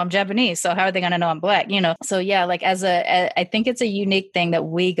people don't know I'm Japanese. So how are they going to know I'm Black? You know? So yeah, like I think it's a unique thing that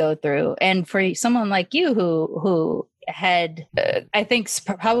we go through. And for someone like you who had, I think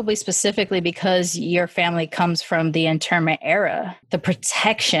probably specifically because your family comes from the internment era, the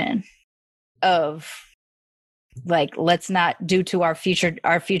protection of like, let's not do to our future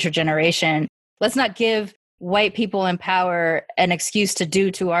generation. Let's not give white people in power an excuse to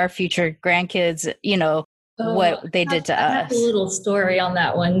do to our future grandkids, you know, what they did to us. I have a little story on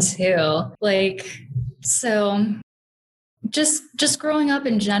that one too. Like, so just growing up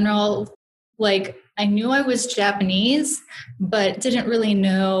in general, like I knew I was Japanese, but didn't really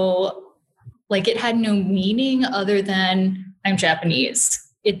know, like it had no meaning other than I'm Japanese.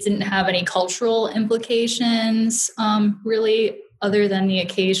 It didn't have any cultural implications, really, other than the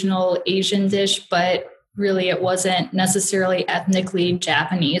occasional Asian dish, but really it wasn't necessarily ethnically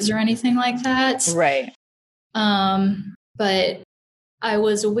Japanese or anything like that. Right. But I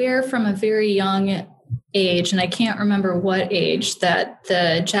was aware from a very young age, and I can't remember what age, that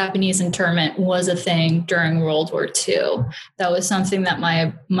the Japanese internment was a thing during World War II. That was something that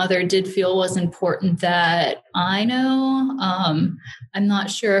my mother did feel was important that I know. I'm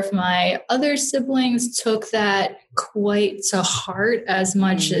not sure if my other siblings took that quite to heart as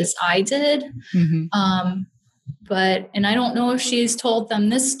much as I did. And I don't know if she's told them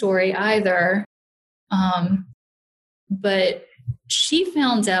this story either. But she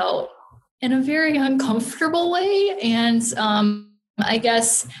found out in a very uncomfortable way. And I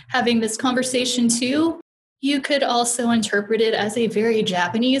guess having this conversation too, you could also interpret it as a very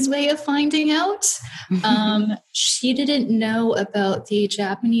Japanese way of finding out. She didn't know about the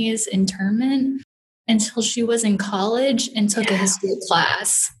Japanese internment until she was in college and took a history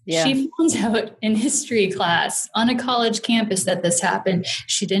class. Yeah. She found out in history class on a college campus that this happened.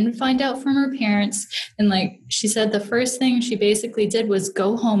 She didn't find out from her parents. And like she said, the first thing she basically did was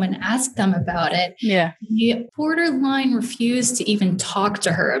go home and ask them about it. Yeah. He borderline refused to even talk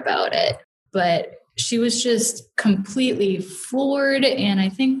to her about it. But she was just completely floored. And I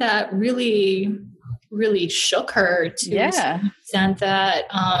think that really, really shook her to an extent that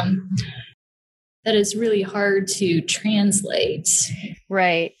that is really hard to translate.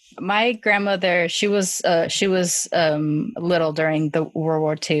 Right. My grandmother, she was little during the World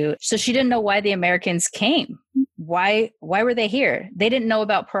War II. So she didn't know why the Americans came. Why were they here? They didn't know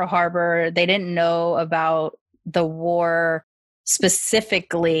about Pearl Harbor. They didn't know about the war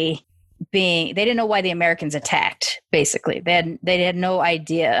specifically they didn't know why the Americans attacked, basically. They had no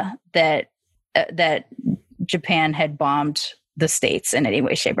idea that Japan had bombed the States in any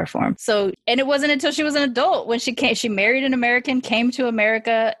way, shape, or form. So, and it wasn't until she was an adult when she married an American, came to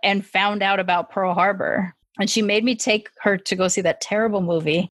America, and found out about Pearl Harbor. And she made me take her to go see that terrible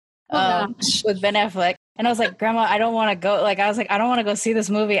movie with Ben Affleck. And I was like, Grandma, I don't want to go. Like, I was like, I don't want to go see this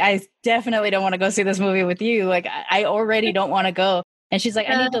movie. I definitely don't want to go see this movie with you. Like, I already don't want to go. And she's like,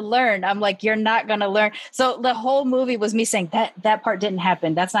 I need to learn. I'm like, you're not going to learn. So the whole movie was me saying that part didn't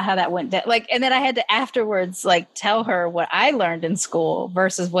happen. That's not how that went. And then I had to afterwards, like, tell her what I learned in school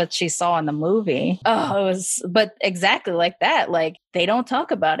versus what she saw in the movie. But exactly like that. Like, they don't talk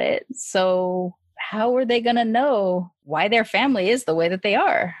about it. So how are they going to know why their family is the way that they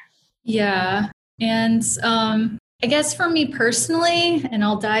are? Yeah. And, I guess for me personally, and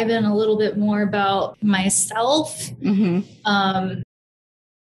I'll dive in a little bit more about myself.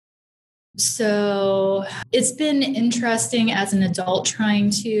 So it's been interesting as an adult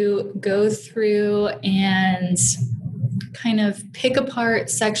trying to go through and kind of pick apart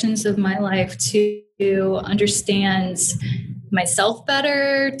sections of my life to understand myself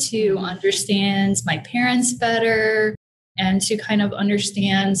better, to understand my parents better, and to kind of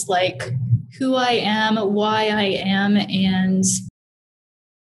understand like who I am, why I am, and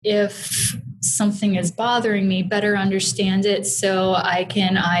if something is bothering me, better understand it so I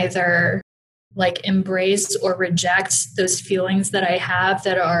can either like embrace or reject those feelings that I have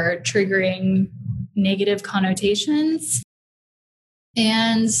that are triggering negative connotations.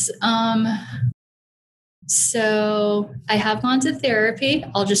 And so I have gone to therapy.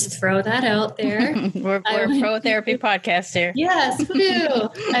 I'll just throw that out there. We're a pro therapy podcast here. Yes, woo.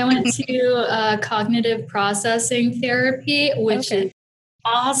 I went to cognitive processing therapy, which is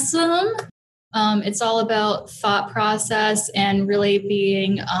awesome. It's all about thought process and really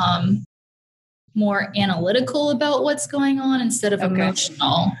being more analytical about what's going on instead of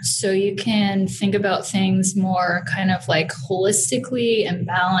emotional. So you can think about things more kind of like holistically and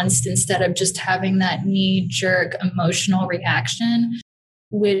balanced instead of just having that knee-jerk emotional reaction,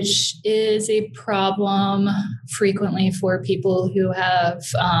 which is a problem frequently for people who have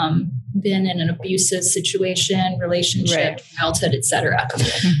been in an abusive situation, relationship, childhood, etc.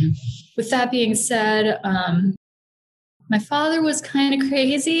 Mm-hmm. With that being said, my father was kind of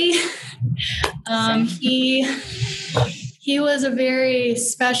crazy. He was a very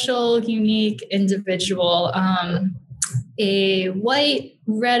special, unique individual. A white,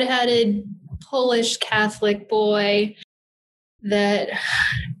 redheaded, Polish Catholic boy that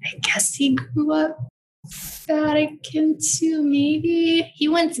I guess he grew up Vatican II, maybe. He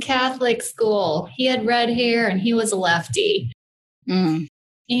went to Catholic school. He had red hair and he was a lefty.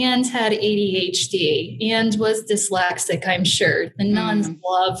 And had ADHD and was dyslexic, I'm sure. The nuns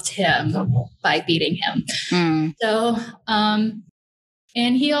loved him by beating him. So, and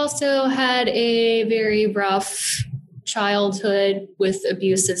he also had a very rough childhood with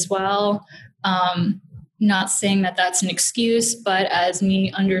abuse as well. Not saying that that's an excuse, but as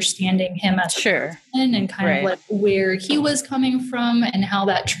me understanding him as a person and kind of like where he was coming from and how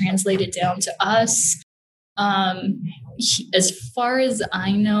that translated down to us. As far as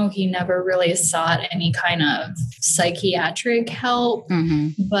I know, he never really sought any kind of psychiatric help,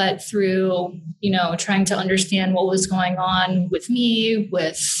 but through, trying to understand what was going on with me,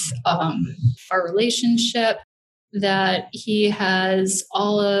 with our relationship, that he has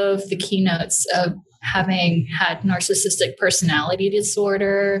all of the keynotes of having had narcissistic personality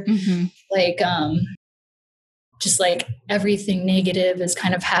disorder, just like everything negative is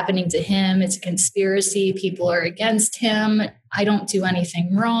kind of happening to him. It's a conspiracy. People are against him. I don't do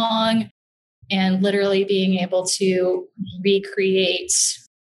anything wrong. And literally being able to recreate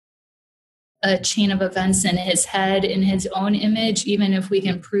a chain of events in his head, in his own image, even if we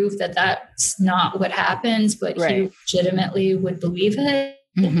can prove that that's not what happens, but he legitimately would believe it.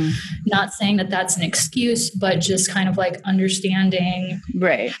 Not saying that that's an excuse, but just kind of like understanding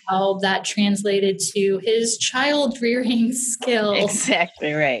how that translated to his child rearing skills.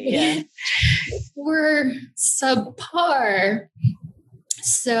 Exactly right. Yeah. Were subpar.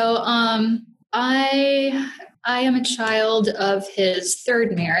 So I am a child of his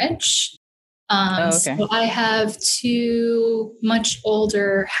third marriage. So I have two much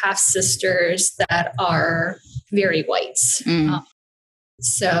older half sisters that are very white.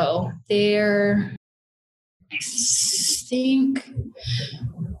 So they're, I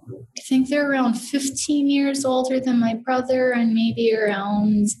think they're around 15 years older than my brother and maybe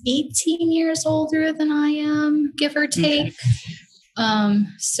around 18 years older than I am, give or take.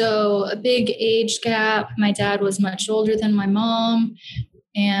 So a big age gap. My dad was much older than my mom.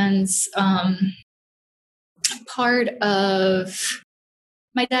 And part of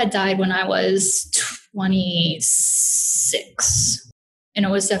my dad died when I was 26. And it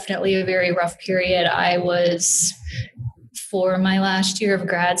was definitely a very rough period. I was, for my last year of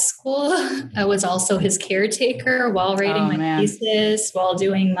grad school, I was also his caretaker while writing my thesis, while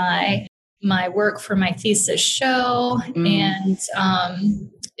doing my work for my thesis show. And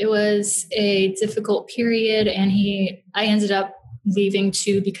it was a difficult period. And I ended up leaving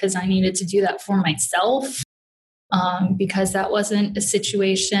too because I needed to do that for myself. Because that wasn't a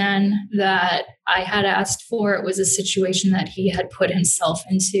situation that I had asked for. It was a situation that he had put himself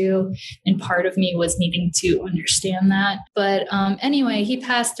into. And part of me was needing to understand that. But anyway, he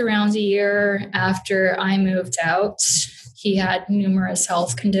passed around a year after I moved out. He had numerous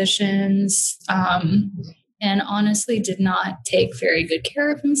health conditions and honestly did not take very good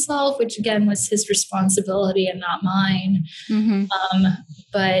care of himself, which again was his responsibility and not mine.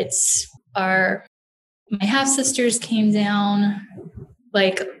 But my half-sisters came down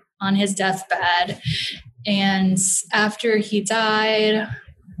like on his deathbed. And after he died,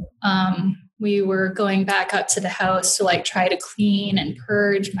 we were going back up to the house to like try to clean and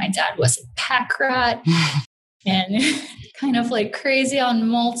purge. My dad was a pack rat and kind of like crazy on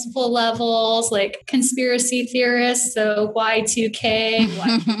multiple levels, like conspiracy theorists. So Y2K,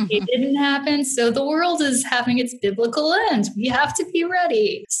 Y2K didn't happen. So the world is having its biblical end. We have to be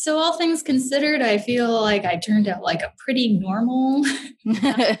ready. So all things considered, I feel like I turned out like a pretty normal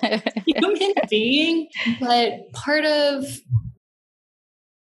human being. But part of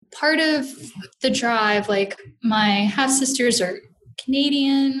the drive, like my half sisters are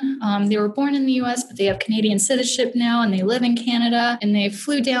Canadian. They were born in the US, but they have Canadian citizenship now and they live in Canada, and they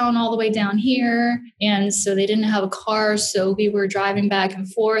flew down all the way down here. And so they didn't have a car. So we were driving back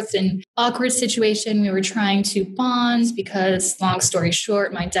and forth, and awkward situation. We were trying to bond because, long story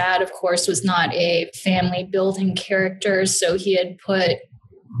short, my dad, of course, was not a family building character. So he had put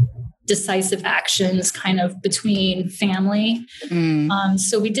decisive actions kind of between family.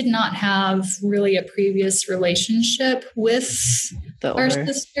 So we did not have really a previous relationship with our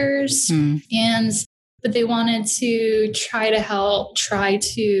sisters. But they wanted to try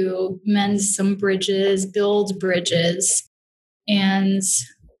to mend some bridges, build bridges. And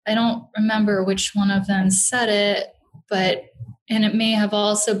I don't remember which one of them said it, and it may have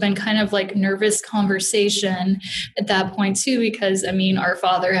also been kind of like nervous conversation at that point too, because I mean, our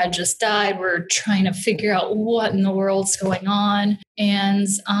father had just died. We're trying to figure out what in the world's going on. And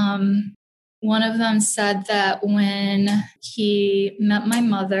one of them said that when he met my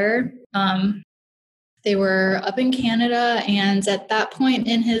mother, they were up in Canada, and at that point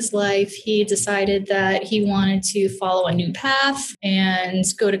in his life, he decided that he wanted to follow a new path and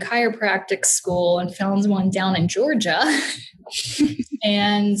go to chiropractic school, and found one down in Georgia.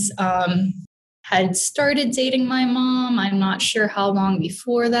 And had started dating my mom. I'm not sure how long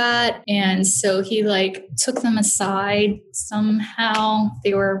before that. And so he like took them aside somehow.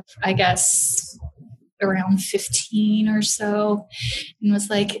 They were, I guess, around 15 or so, and was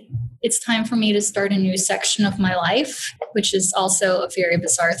like, it's time for me to start a new section of my life, which is also a very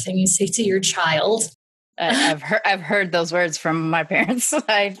bizarre thing you say to your child. I've heard those words from my parents.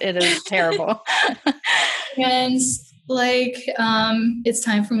 It is terrible. And like, it's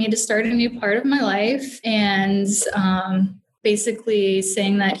time for me to start a new part of my life. And basically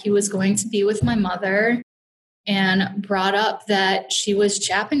saying that he was going to be with my mother, and brought up that she was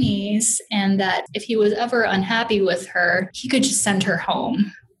Japanese, and that if he was ever unhappy with her, he could just send her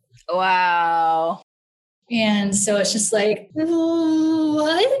home. Wow. And so it's just like,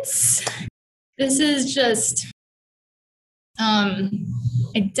 what? This is just,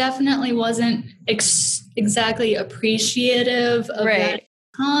 I definitely wasn't exactly appreciative of that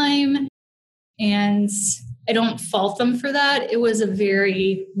time. And I don't fault them for that. It was a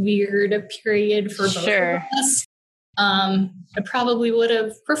very weird period for both of us. I probably would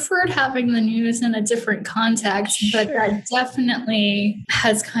have preferred having the news in a different context, but that definitely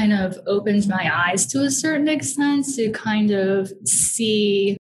has kind of opened my eyes to a certain extent to kind of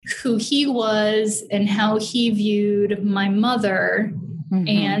see who he was and how he viewed my mother.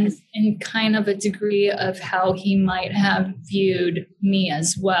 And in kind of a degree of how he might have viewed me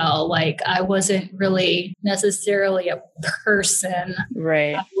as well. Like, I wasn't really necessarily a person.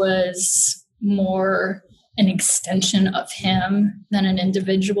 Right. I was more an extension of him than an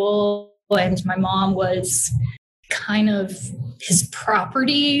individual. And my mom was kind of his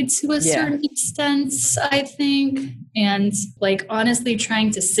property to a certain extent, I think. And like, honestly,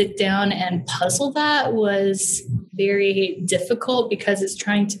 trying to sit down and puzzle that was very difficult, because it's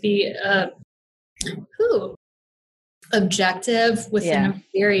trying to be objective within a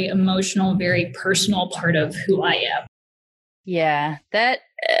very emotional, very personal part of who I am. Yeah, that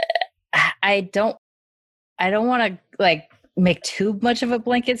I don't want to like make too much of a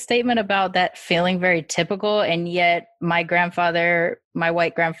blanket statement about that feeling very typical. And yet my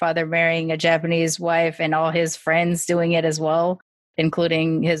white grandfather marrying a Japanese wife, and all his friends doing it as well,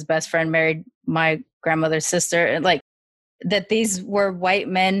 including his best friend married my grandmother's sister. And like, that these were white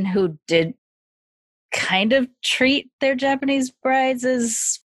men who did kind of treat their Japanese brides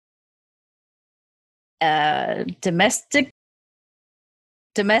as domestics.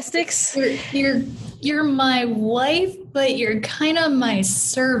 You're my wife, but you're kind of my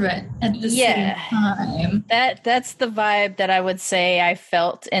servant at the same time. That's the vibe that I would say I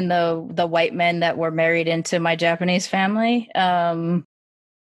felt in the white men that were married into my Japanese family. And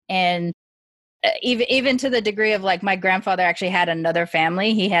even to the degree of like, my grandfather actually had another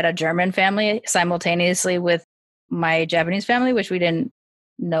family. He had a German family simultaneously with my Japanese family, which we didn't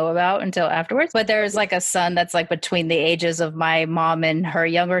know about until afterwards. But there's like a son that's like between the ages of my mom and her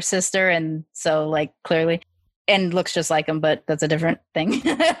younger sister. And so like, clearly, and looks just like him, but that's a different thing.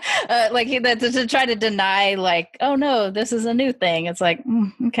 To try to deny, like, oh no, this is a new thing. It's like,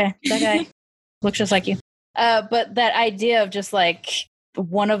 okay, that guy looks just like you. But that idea of just like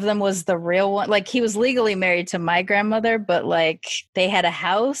one of them was the real one. Like he was legally married to my grandmother, but like they had a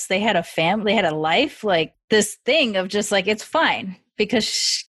house, they had a family, they had a life. Like this thing of just like, it's fine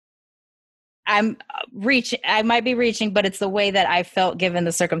because I might be reaching, but it's the way that I felt given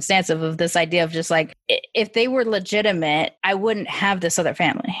the circumstance of this idea of just like, if they were legitimate, I wouldn't have this other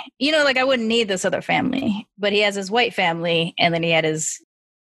family. You know, like I wouldn't need this other family, but he has his white family and then he had his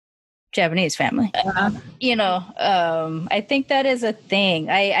Japanese family. You know, I think that is a thing.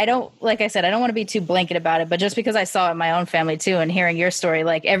 I don't, like I said, I don't want to be too blanket about it, but just because I saw it in my own family too, and hearing your story,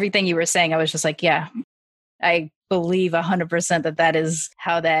 like everything you were saying, I was just like, yeah, I believe 100% that is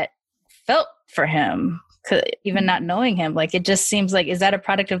how that felt for him. Even not knowing him, like it just seems like, is that a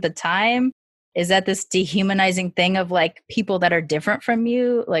product of the time? Is that this dehumanizing thing of like people that are different from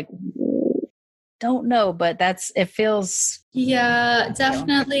you? Like, don't know, but it feels. Yeah,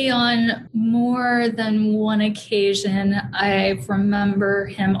 definitely on more than one occasion. I remember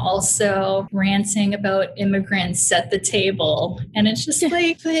him also ranting about immigrants at the table. And it's just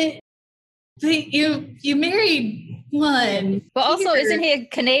like, but you married one. But also, isn't he a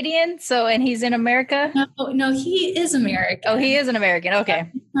Canadian? And he's in America? No, he is American. Oh, he is an American.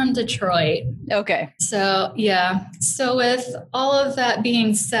 Okay. From Detroit. Okay. So, yeah. So with all of that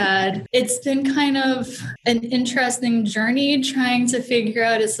being said, it's been kind of an interesting journey trying to figure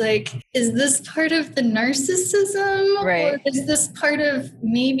out, it's like, is this part of the narcissism? Right. Or is this part of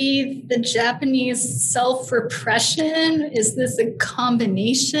maybe the Japanese self-repression? Is this a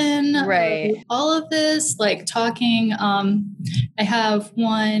combination of all of this? Like talking, I have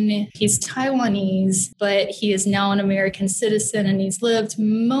one, he's Taiwanese, but he is now an American citizen and he's lived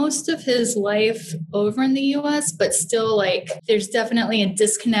most of his life over in the US, but still like there's definitely a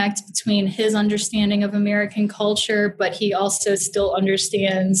disconnect between his understanding of American culture, but he also still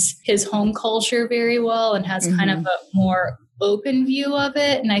understands his home culture very well and has kind of a more open view of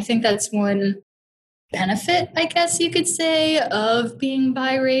it. And I think that's one benefit, I guess you could say, of being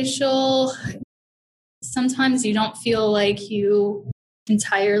biracial. Sometimes you don't feel like you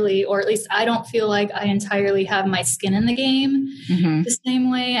entirely, or at least I don't feel like I entirely have my skin in the game the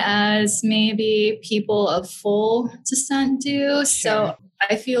same way as maybe people of full descent do. Sure. So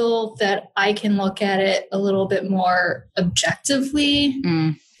I feel that I can look at it a little bit more objectively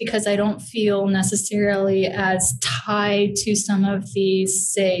because I don't feel necessarily as tied to some of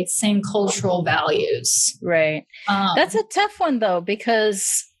these, say, same cultural values. Right. That's a tough one though,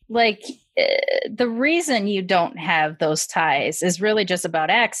 because like the reason you don't have those ties is really just about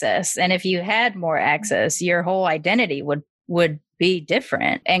access. And if you had more access, your whole identity would be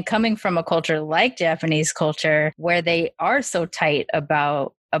different. And coming from a culture like Japanese culture, where they are so tight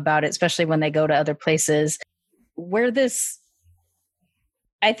about it, especially when they go to other places, where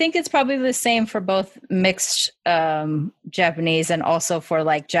I think it's probably the same for both mixed Japanese and also for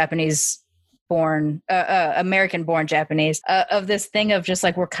like Japanese born, American born Japanese, of this thing of just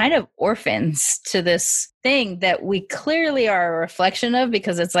like, we're kind of orphans to this thing that we clearly are a reflection of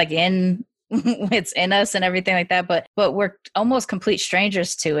because it's like it's in us and everything like that. But we're almost complete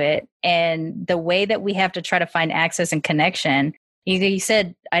strangers to it. And the way that we have to try to find access and connection, you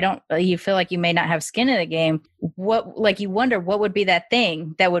said, you feel like you may not have skin in the game. You wonder what would be that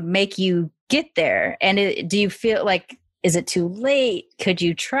thing that would make you get there? And do you feel like, is it too late? Could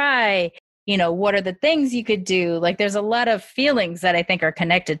you try? You know, what are the things you could do? Like, there's a lot of feelings that I think are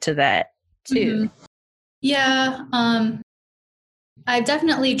connected to that too. Yeah. I've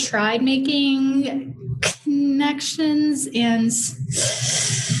definitely tried making connections and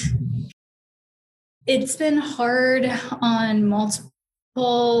it's been hard on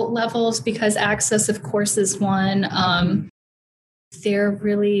multiple levels because access, of course, is one. There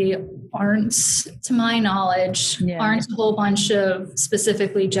really aren't, to my knowledge, aren't a whole bunch of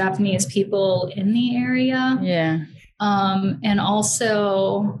specifically Japanese people in the area. Yeah. And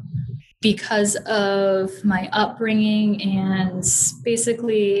also because of my upbringing and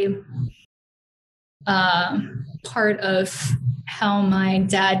basically part of how my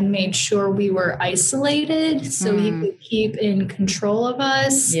dad made sure we were isolated so he could keep in control of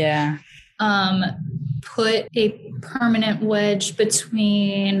us. Yeah. Put a permanent wedge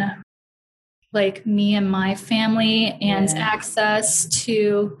between like me and my family and access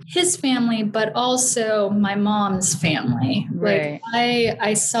to his family, but also my mom's family. Right. Like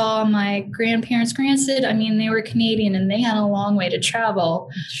I saw my grandparents, granted, I mean, they were Canadian and they had a long way to travel.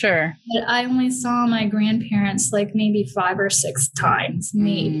 Sure. But I only saw my grandparents like maybe 5 or 6 times,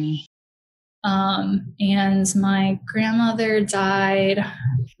 maybe. And my grandmother died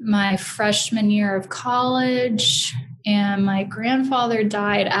my freshman year of college, and my grandfather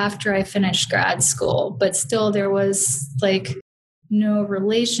died after I finished grad school, but still there was like no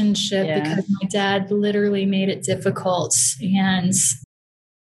relationship because my dad literally made it difficult. And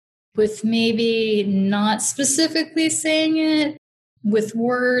with maybe not specifically saying it with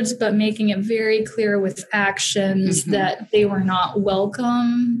words, but making it very clear with actions that they were not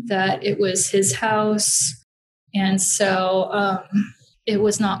welcome, that it was his house. And so it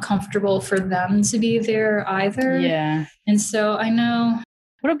was not comfortable for them to be there either. Yeah. And so I know.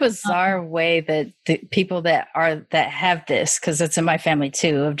 What a bizarre way that the people that have this, because it's in my family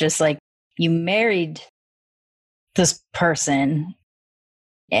too, of just like, you married this person,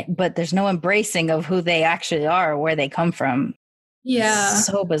 but there's no embracing of who they actually are or where they come from. Yeah.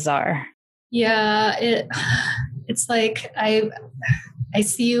 So bizarre. Yeah. It's like I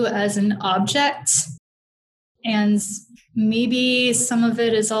see you as an object, and maybe some of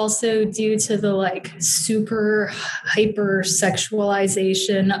it is also due to the like super hyper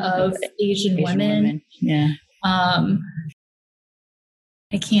sexualization of Asian women. Yeah. I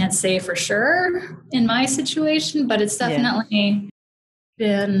can't say for sure in my situation, but it's definitely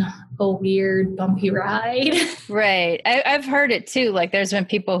been a weird, bumpy ride. Right. I've heard it too. Like there's been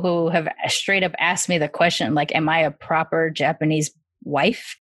people who have straight up asked me the question, like, am I a proper Japanese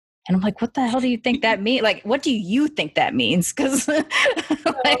wife? And I'm like, what the hell do you think that means? Like, what do you think that means? Because,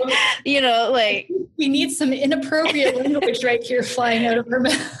 we need some inappropriate language right here flying out of her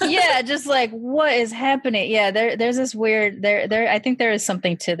mouth. Yeah, just like, what is happening? Yeah, there's this weird, I think there is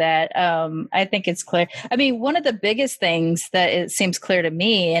something to that. I think it's clear. I mean, one of the biggest things that it seems clear to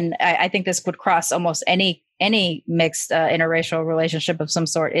me, and I think this would cross almost any mixed interracial relationship of some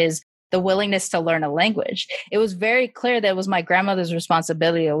sort, is the willingness to learn a language. It was very clear that it was my grandmother's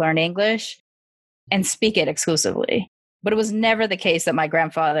responsibility to learn English and speak it exclusively. But it was never the case that my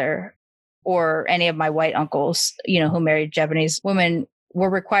grandfather or any of my white uncles, who married Japanese women, were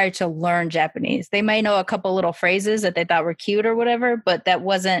required to learn Japanese. They may know a couple little phrases that they thought were cute or whatever, but that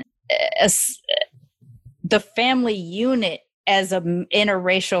wasn't the family unit as an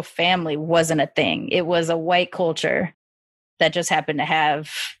interracial family wasn't a thing. It was a white culture that just happened to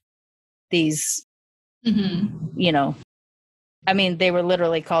have these, I mean, they were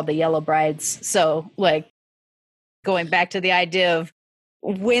literally called the Yellow Brides. So like going back to the idea of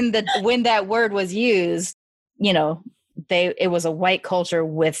when that word was used, it was a white culture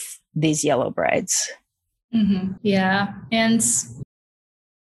with these Yellow Brides. Yeah. And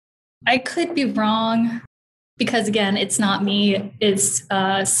I could be wrong because again, it's not me, it's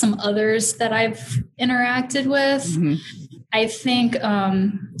some others that I've interacted with. I think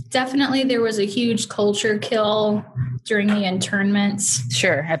definitely there was a huge culture kill during the internments.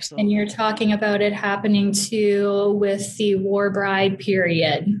 Sure, absolutely. And you're talking about it happening too with the war bride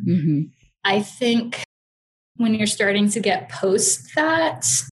period. I think when you're starting to get post that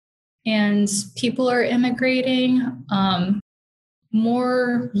and people are immigrating,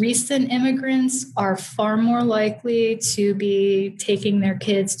 more recent immigrants are far more likely to be taking their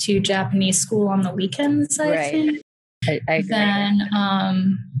kids to Japanese school on the weekends, I think. I agree.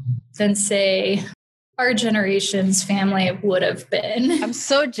 Than say our generation's family would have been. I'm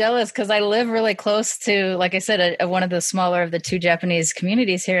so jealous because I live really close to, like I said, one of the smaller of the two Japanese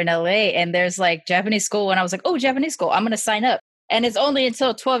communities here in LA. And there's like Japanese school. And I was like, oh, Japanese school, I'm going to sign up. And it's only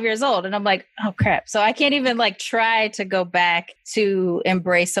until 12 years old. And I'm like, oh, crap. So I can't even like try to go back to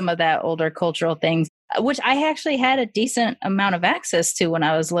embrace some of that older cultural things, which I actually had a decent amount of access to when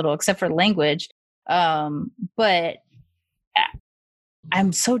I was little, except for language. But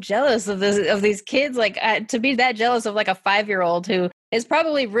I'm so jealous of these kids. Like to be that jealous of like a 5-year-old who is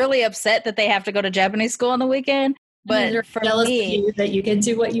probably really upset that they have to go to Japanese school on the weekend. But for jealous me, of you that you can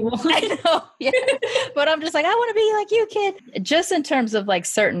do what you want. I know, yeah. But I'm just like, I want to be like you, kid. Just in terms of like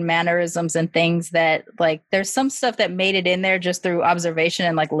certain mannerisms and things that like, there's some stuff that made it in there just through observation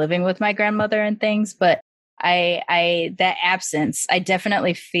and like living with my grandmother and things. But that absence, I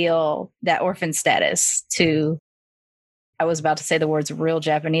definitely feel that orphan status to. I was about to say the words real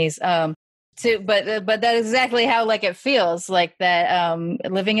Japanese. But that's exactly how like it feels like that.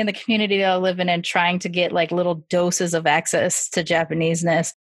 Living in the community that I live in and trying to get like little doses of access to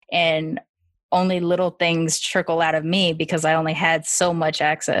Japaneseness, and only little things trickle out of me because I only had so much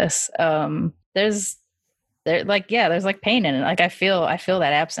access. There's like pain in it. Like I feel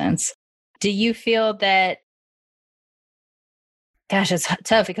that absence. Do you feel that? Gosh, it's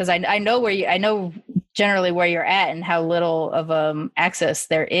tough because I know generally where you're at and how little of access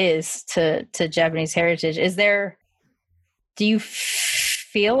there is to Japanese heritage. Do you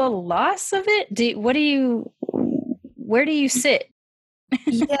feel a loss of it? Where do you sit?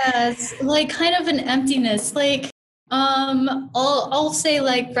 Yes, like kind of an emptiness. Like, I'll say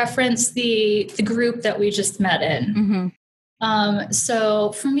like reference the group that we just met in.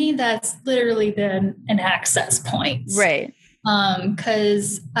 So for me, that's literally been an access point. Right.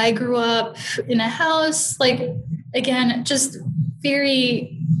 Because I grew up in a house, like, again, just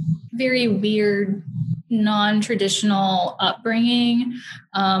very, very weird, non-traditional upbringing.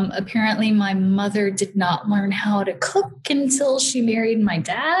 Apparently my mother did not learn how to cook until she married my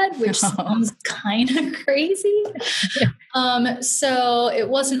dad, which sounds kind of crazy. So it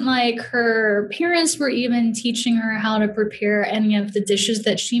wasn't like her parents were even teaching her how to prepare any of the dishes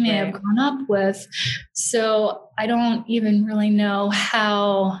that she may have grown up with. So I don't even really know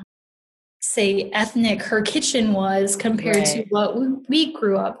how, say, ethnic her kitchen was compared to what we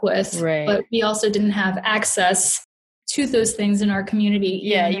grew up with. But we also didn't have access to those things in our community.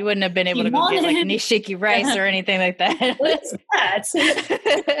 Yeah, you wouldn't have been able to go get like nishiki rice or anything like that. What's that?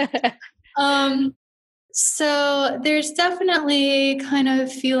 So there's definitely kind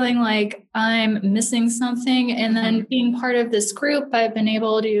of feeling like I'm missing something. And then being part of this group, I've been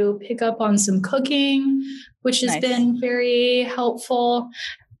able to pick up on some cooking, which has been very helpful.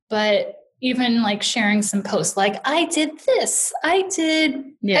 But even like sharing some posts, like I did this, I did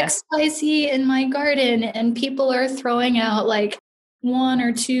XYZ in my garden, and people are throwing out like one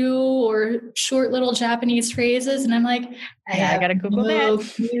or two or short little Japanese phrases. And I'm like, I gotta Google no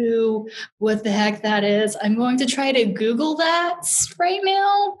that. clue what the heck that is. I'm going to try to Google that right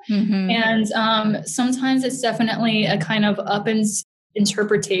now. And sometimes it's definitely a kind of up and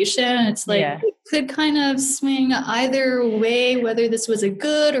interpretation. It's like it could kind of swing either way, whether this was a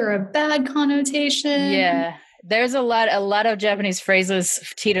good or a bad connotation. Yeah. There's a lot of Japanese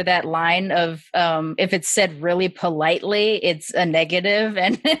phrases teeter that line of if it's said really politely, it's a negative,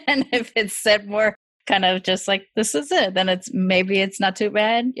 and if it's said more kind of just like this is it, then it's not too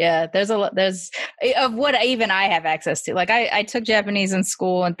bad. Yeah, there's of what I have access to. Like I took Japanese in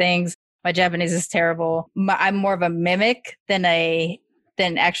school and things. My Japanese is terrible. I'm more of a mimic than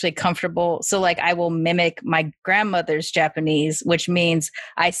actually comfortable. So like I will mimic my grandmother's Japanese, which means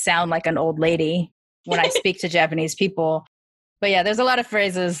I sound like an old lady when I speak to Japanese people. But yeah, there's a lot of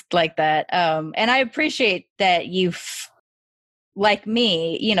phrases like that. And I appreciate that you've, like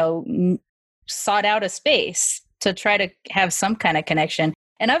me, sought out a space to try to have some kind of connection.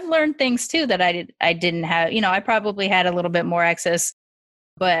 And I've learned things too that I didn't have. I probably had a little bit more access,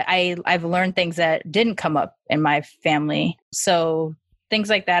 but I've learned things that didn't come up in my family. So things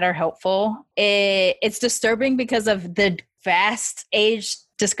like that are helpful. It's disturbing because of the vast age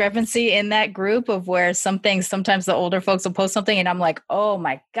discrepancy in that group of where some things, sometimes the older folks will post something and I'm like, oh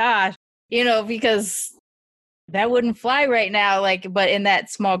my gosh, because that wouldn't fly right now. Like, but in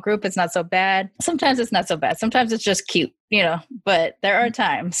that small group, it's not so bad. Sometimes it's not so bad. Sometimes it's just cute, but there are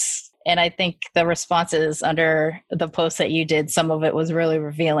times. And I think the responses under the post that you did, some of it was really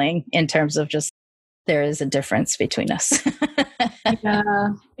revealing in terms of just there is a difference between us.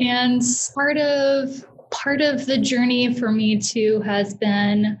 Yeah. And part of the journey for me too has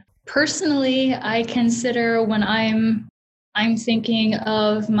been personally, I consider when I'm thinking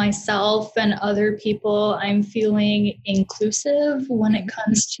of myself and other people, I'm feeling inclusive when it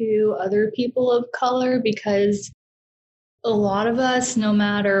comes to other people of color, because a lot of us, no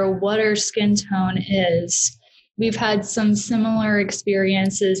matter what our skin tone is, we've had some similar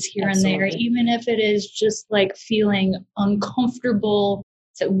experiences here and there, even if it is just like feeling uncomfortable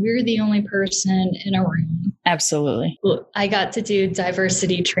that we're the only person in a room. Absolutely. I got to do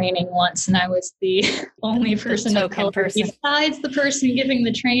diversity training once, and I was the only person of color besides the person giving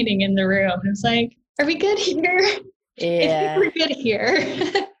the training in the room. And it's like, are we good here? Yeah. I think we're good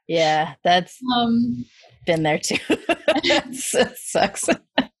here. Yeah, that's been there too. It sucks.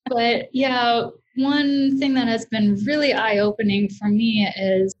 But yeah, one thing that has been really eye-opening for me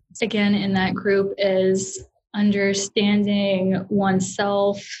is, again, in that group, is understanding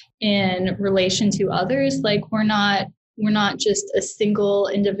oneself in relation to others. Like we're not just a single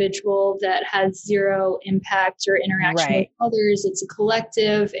individual that has zero impact or interaction with others. It's a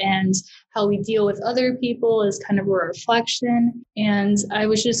collective, and how we deal with other people is kind of a reflection. And I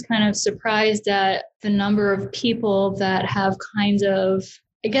was just kind of surprised at the number of people that have kind of,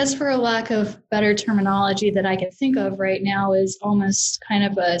 I guess for a lack of better terminology that I can think of right now, is almost kind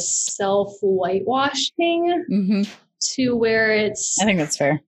of a self-whitewashing to where it's... I think that's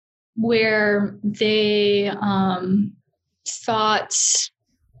fair. Where they thought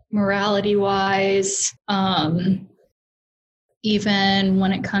morality-wise, even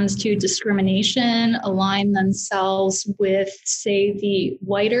when it comes to discrimination, align themselves with, say, the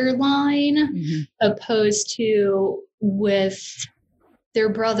whiter line, opposed to with their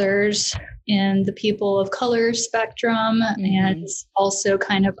brothers in the people of color spectrum, and also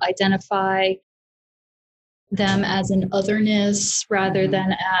kind of identify them as an otherness rather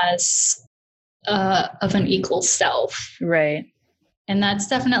than as of an equal self. Right. And that's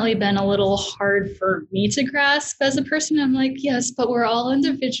definitely been a little hard for me to grasp as a person. I'm like, yes, but we're all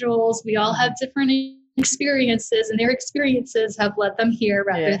individuals. We all have different experiences, and their experiences have led them here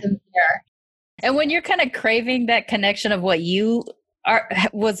rather than there. And when you're kind of craving that connection of what you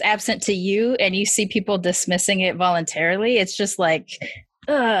was absent to you, and you see people dismissing it voluntarily, it's just like,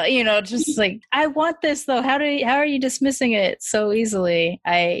 just like, I want this though. How are you dismissing it so easily?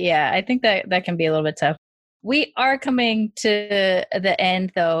 I think that can be a little bit tough. We are coming to the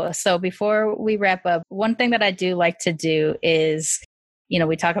end though. So before we wrap up, one thing that I do like to do is,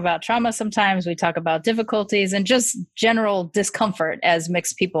 we talk about trauma sometimes, we talk about difficulties and just general discomfort as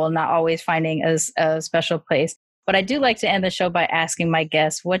mixed people, not always finding a special place. But I do like to end the show by asking my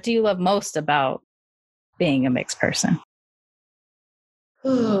guests, what do you love most about being a mixed person?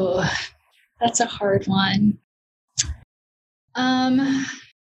 Ooh, that's a hard one.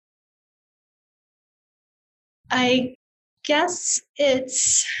 I guess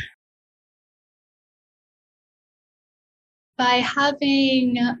it's by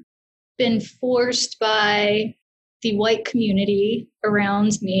having been forced by the white community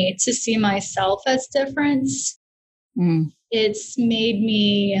around me to see myself as different. It's made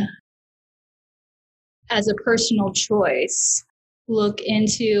me, as a personal choice, look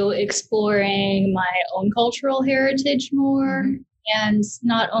into exploring my own cultural heritage more, and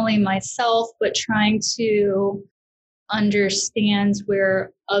not only myself, but trying to understand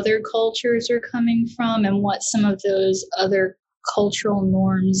where other cultures are coming from and what some of those other cultural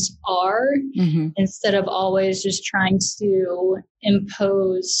norms are, instead of always just trying to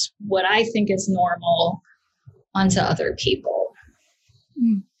impose what I think is normal onto other people.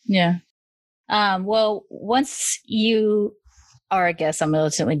 Yeah. Well, once you are a guest on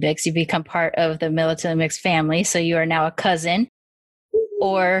Militantly Mixed, you become part of the Militantly Mixed family. So you are now a cousin,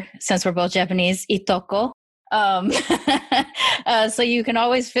 or since we're both Japanese, itoko. So you can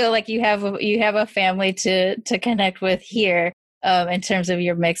always feel like you have a family to connect with here, in terms of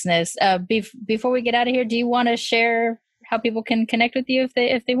your mixedness. Before we get out of here, do you want to share how people can connect with you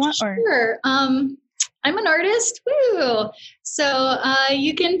if they want? Sure. I'm an artist. Woo! So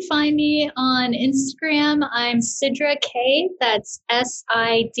you can find me on Instagram. I'm Sidra K. That's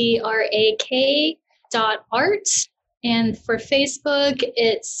SIDRAK.art. And for Facebook,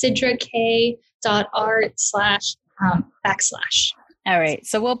 it's sidrak.art//. All right.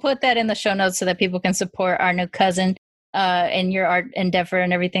 So we'll put that in the show notes so that people can support our new cousin in your art endeavor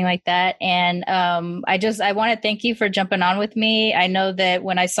and everything like that. And I want to thank you for jumping on with me. I know that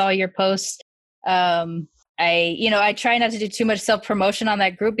when I saw your post, I try not to do too much self-promotion on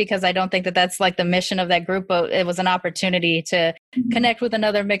that group because I don't think that that's like the mission of that group, but it was an opportunity to connect with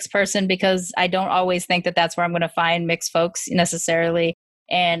another mixed person, because I don't always think that that's where I'm going to find mixed folks necessarily,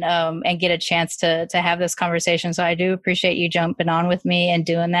 and get a chance to have this conversation. So I do appreciate you jumping on with me and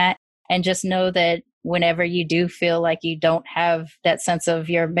doing that. And just know that whenever you do feel like you don't have that sense of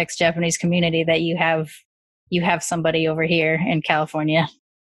your mixed Japanese community, that you have somebody over here in California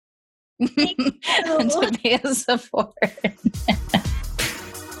to be a support.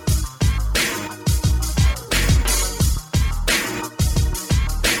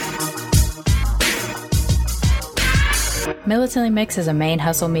 Militantly Mixed is a Main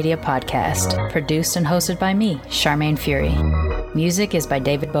Hustle Media podcast, produced and hosted by me, Charmaine Fury. Music is by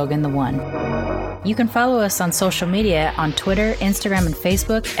David Bogan the One. You can follow us on social media on Twitter, Instagram, and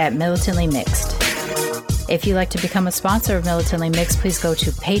Facebook at Militantly Mixed. If you'd like to become a sponsor of Militantly Mixed, please go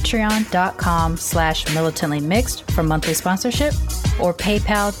to patreon.com/militantlymixed for monthly sponsorship, or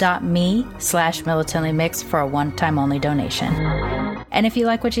paypal.me/militantlymixed for a one-time only donation. And if you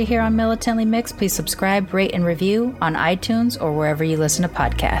like what you hear on Militantly Mixed, please subscribe, rate, and review on iTunes or wherever you listen to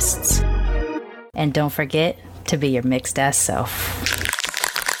podcasts. And don't forget to be your mixed-ass self.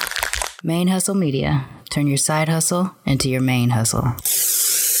 Main Hustle Media. Turn your side hustle into your main hustle.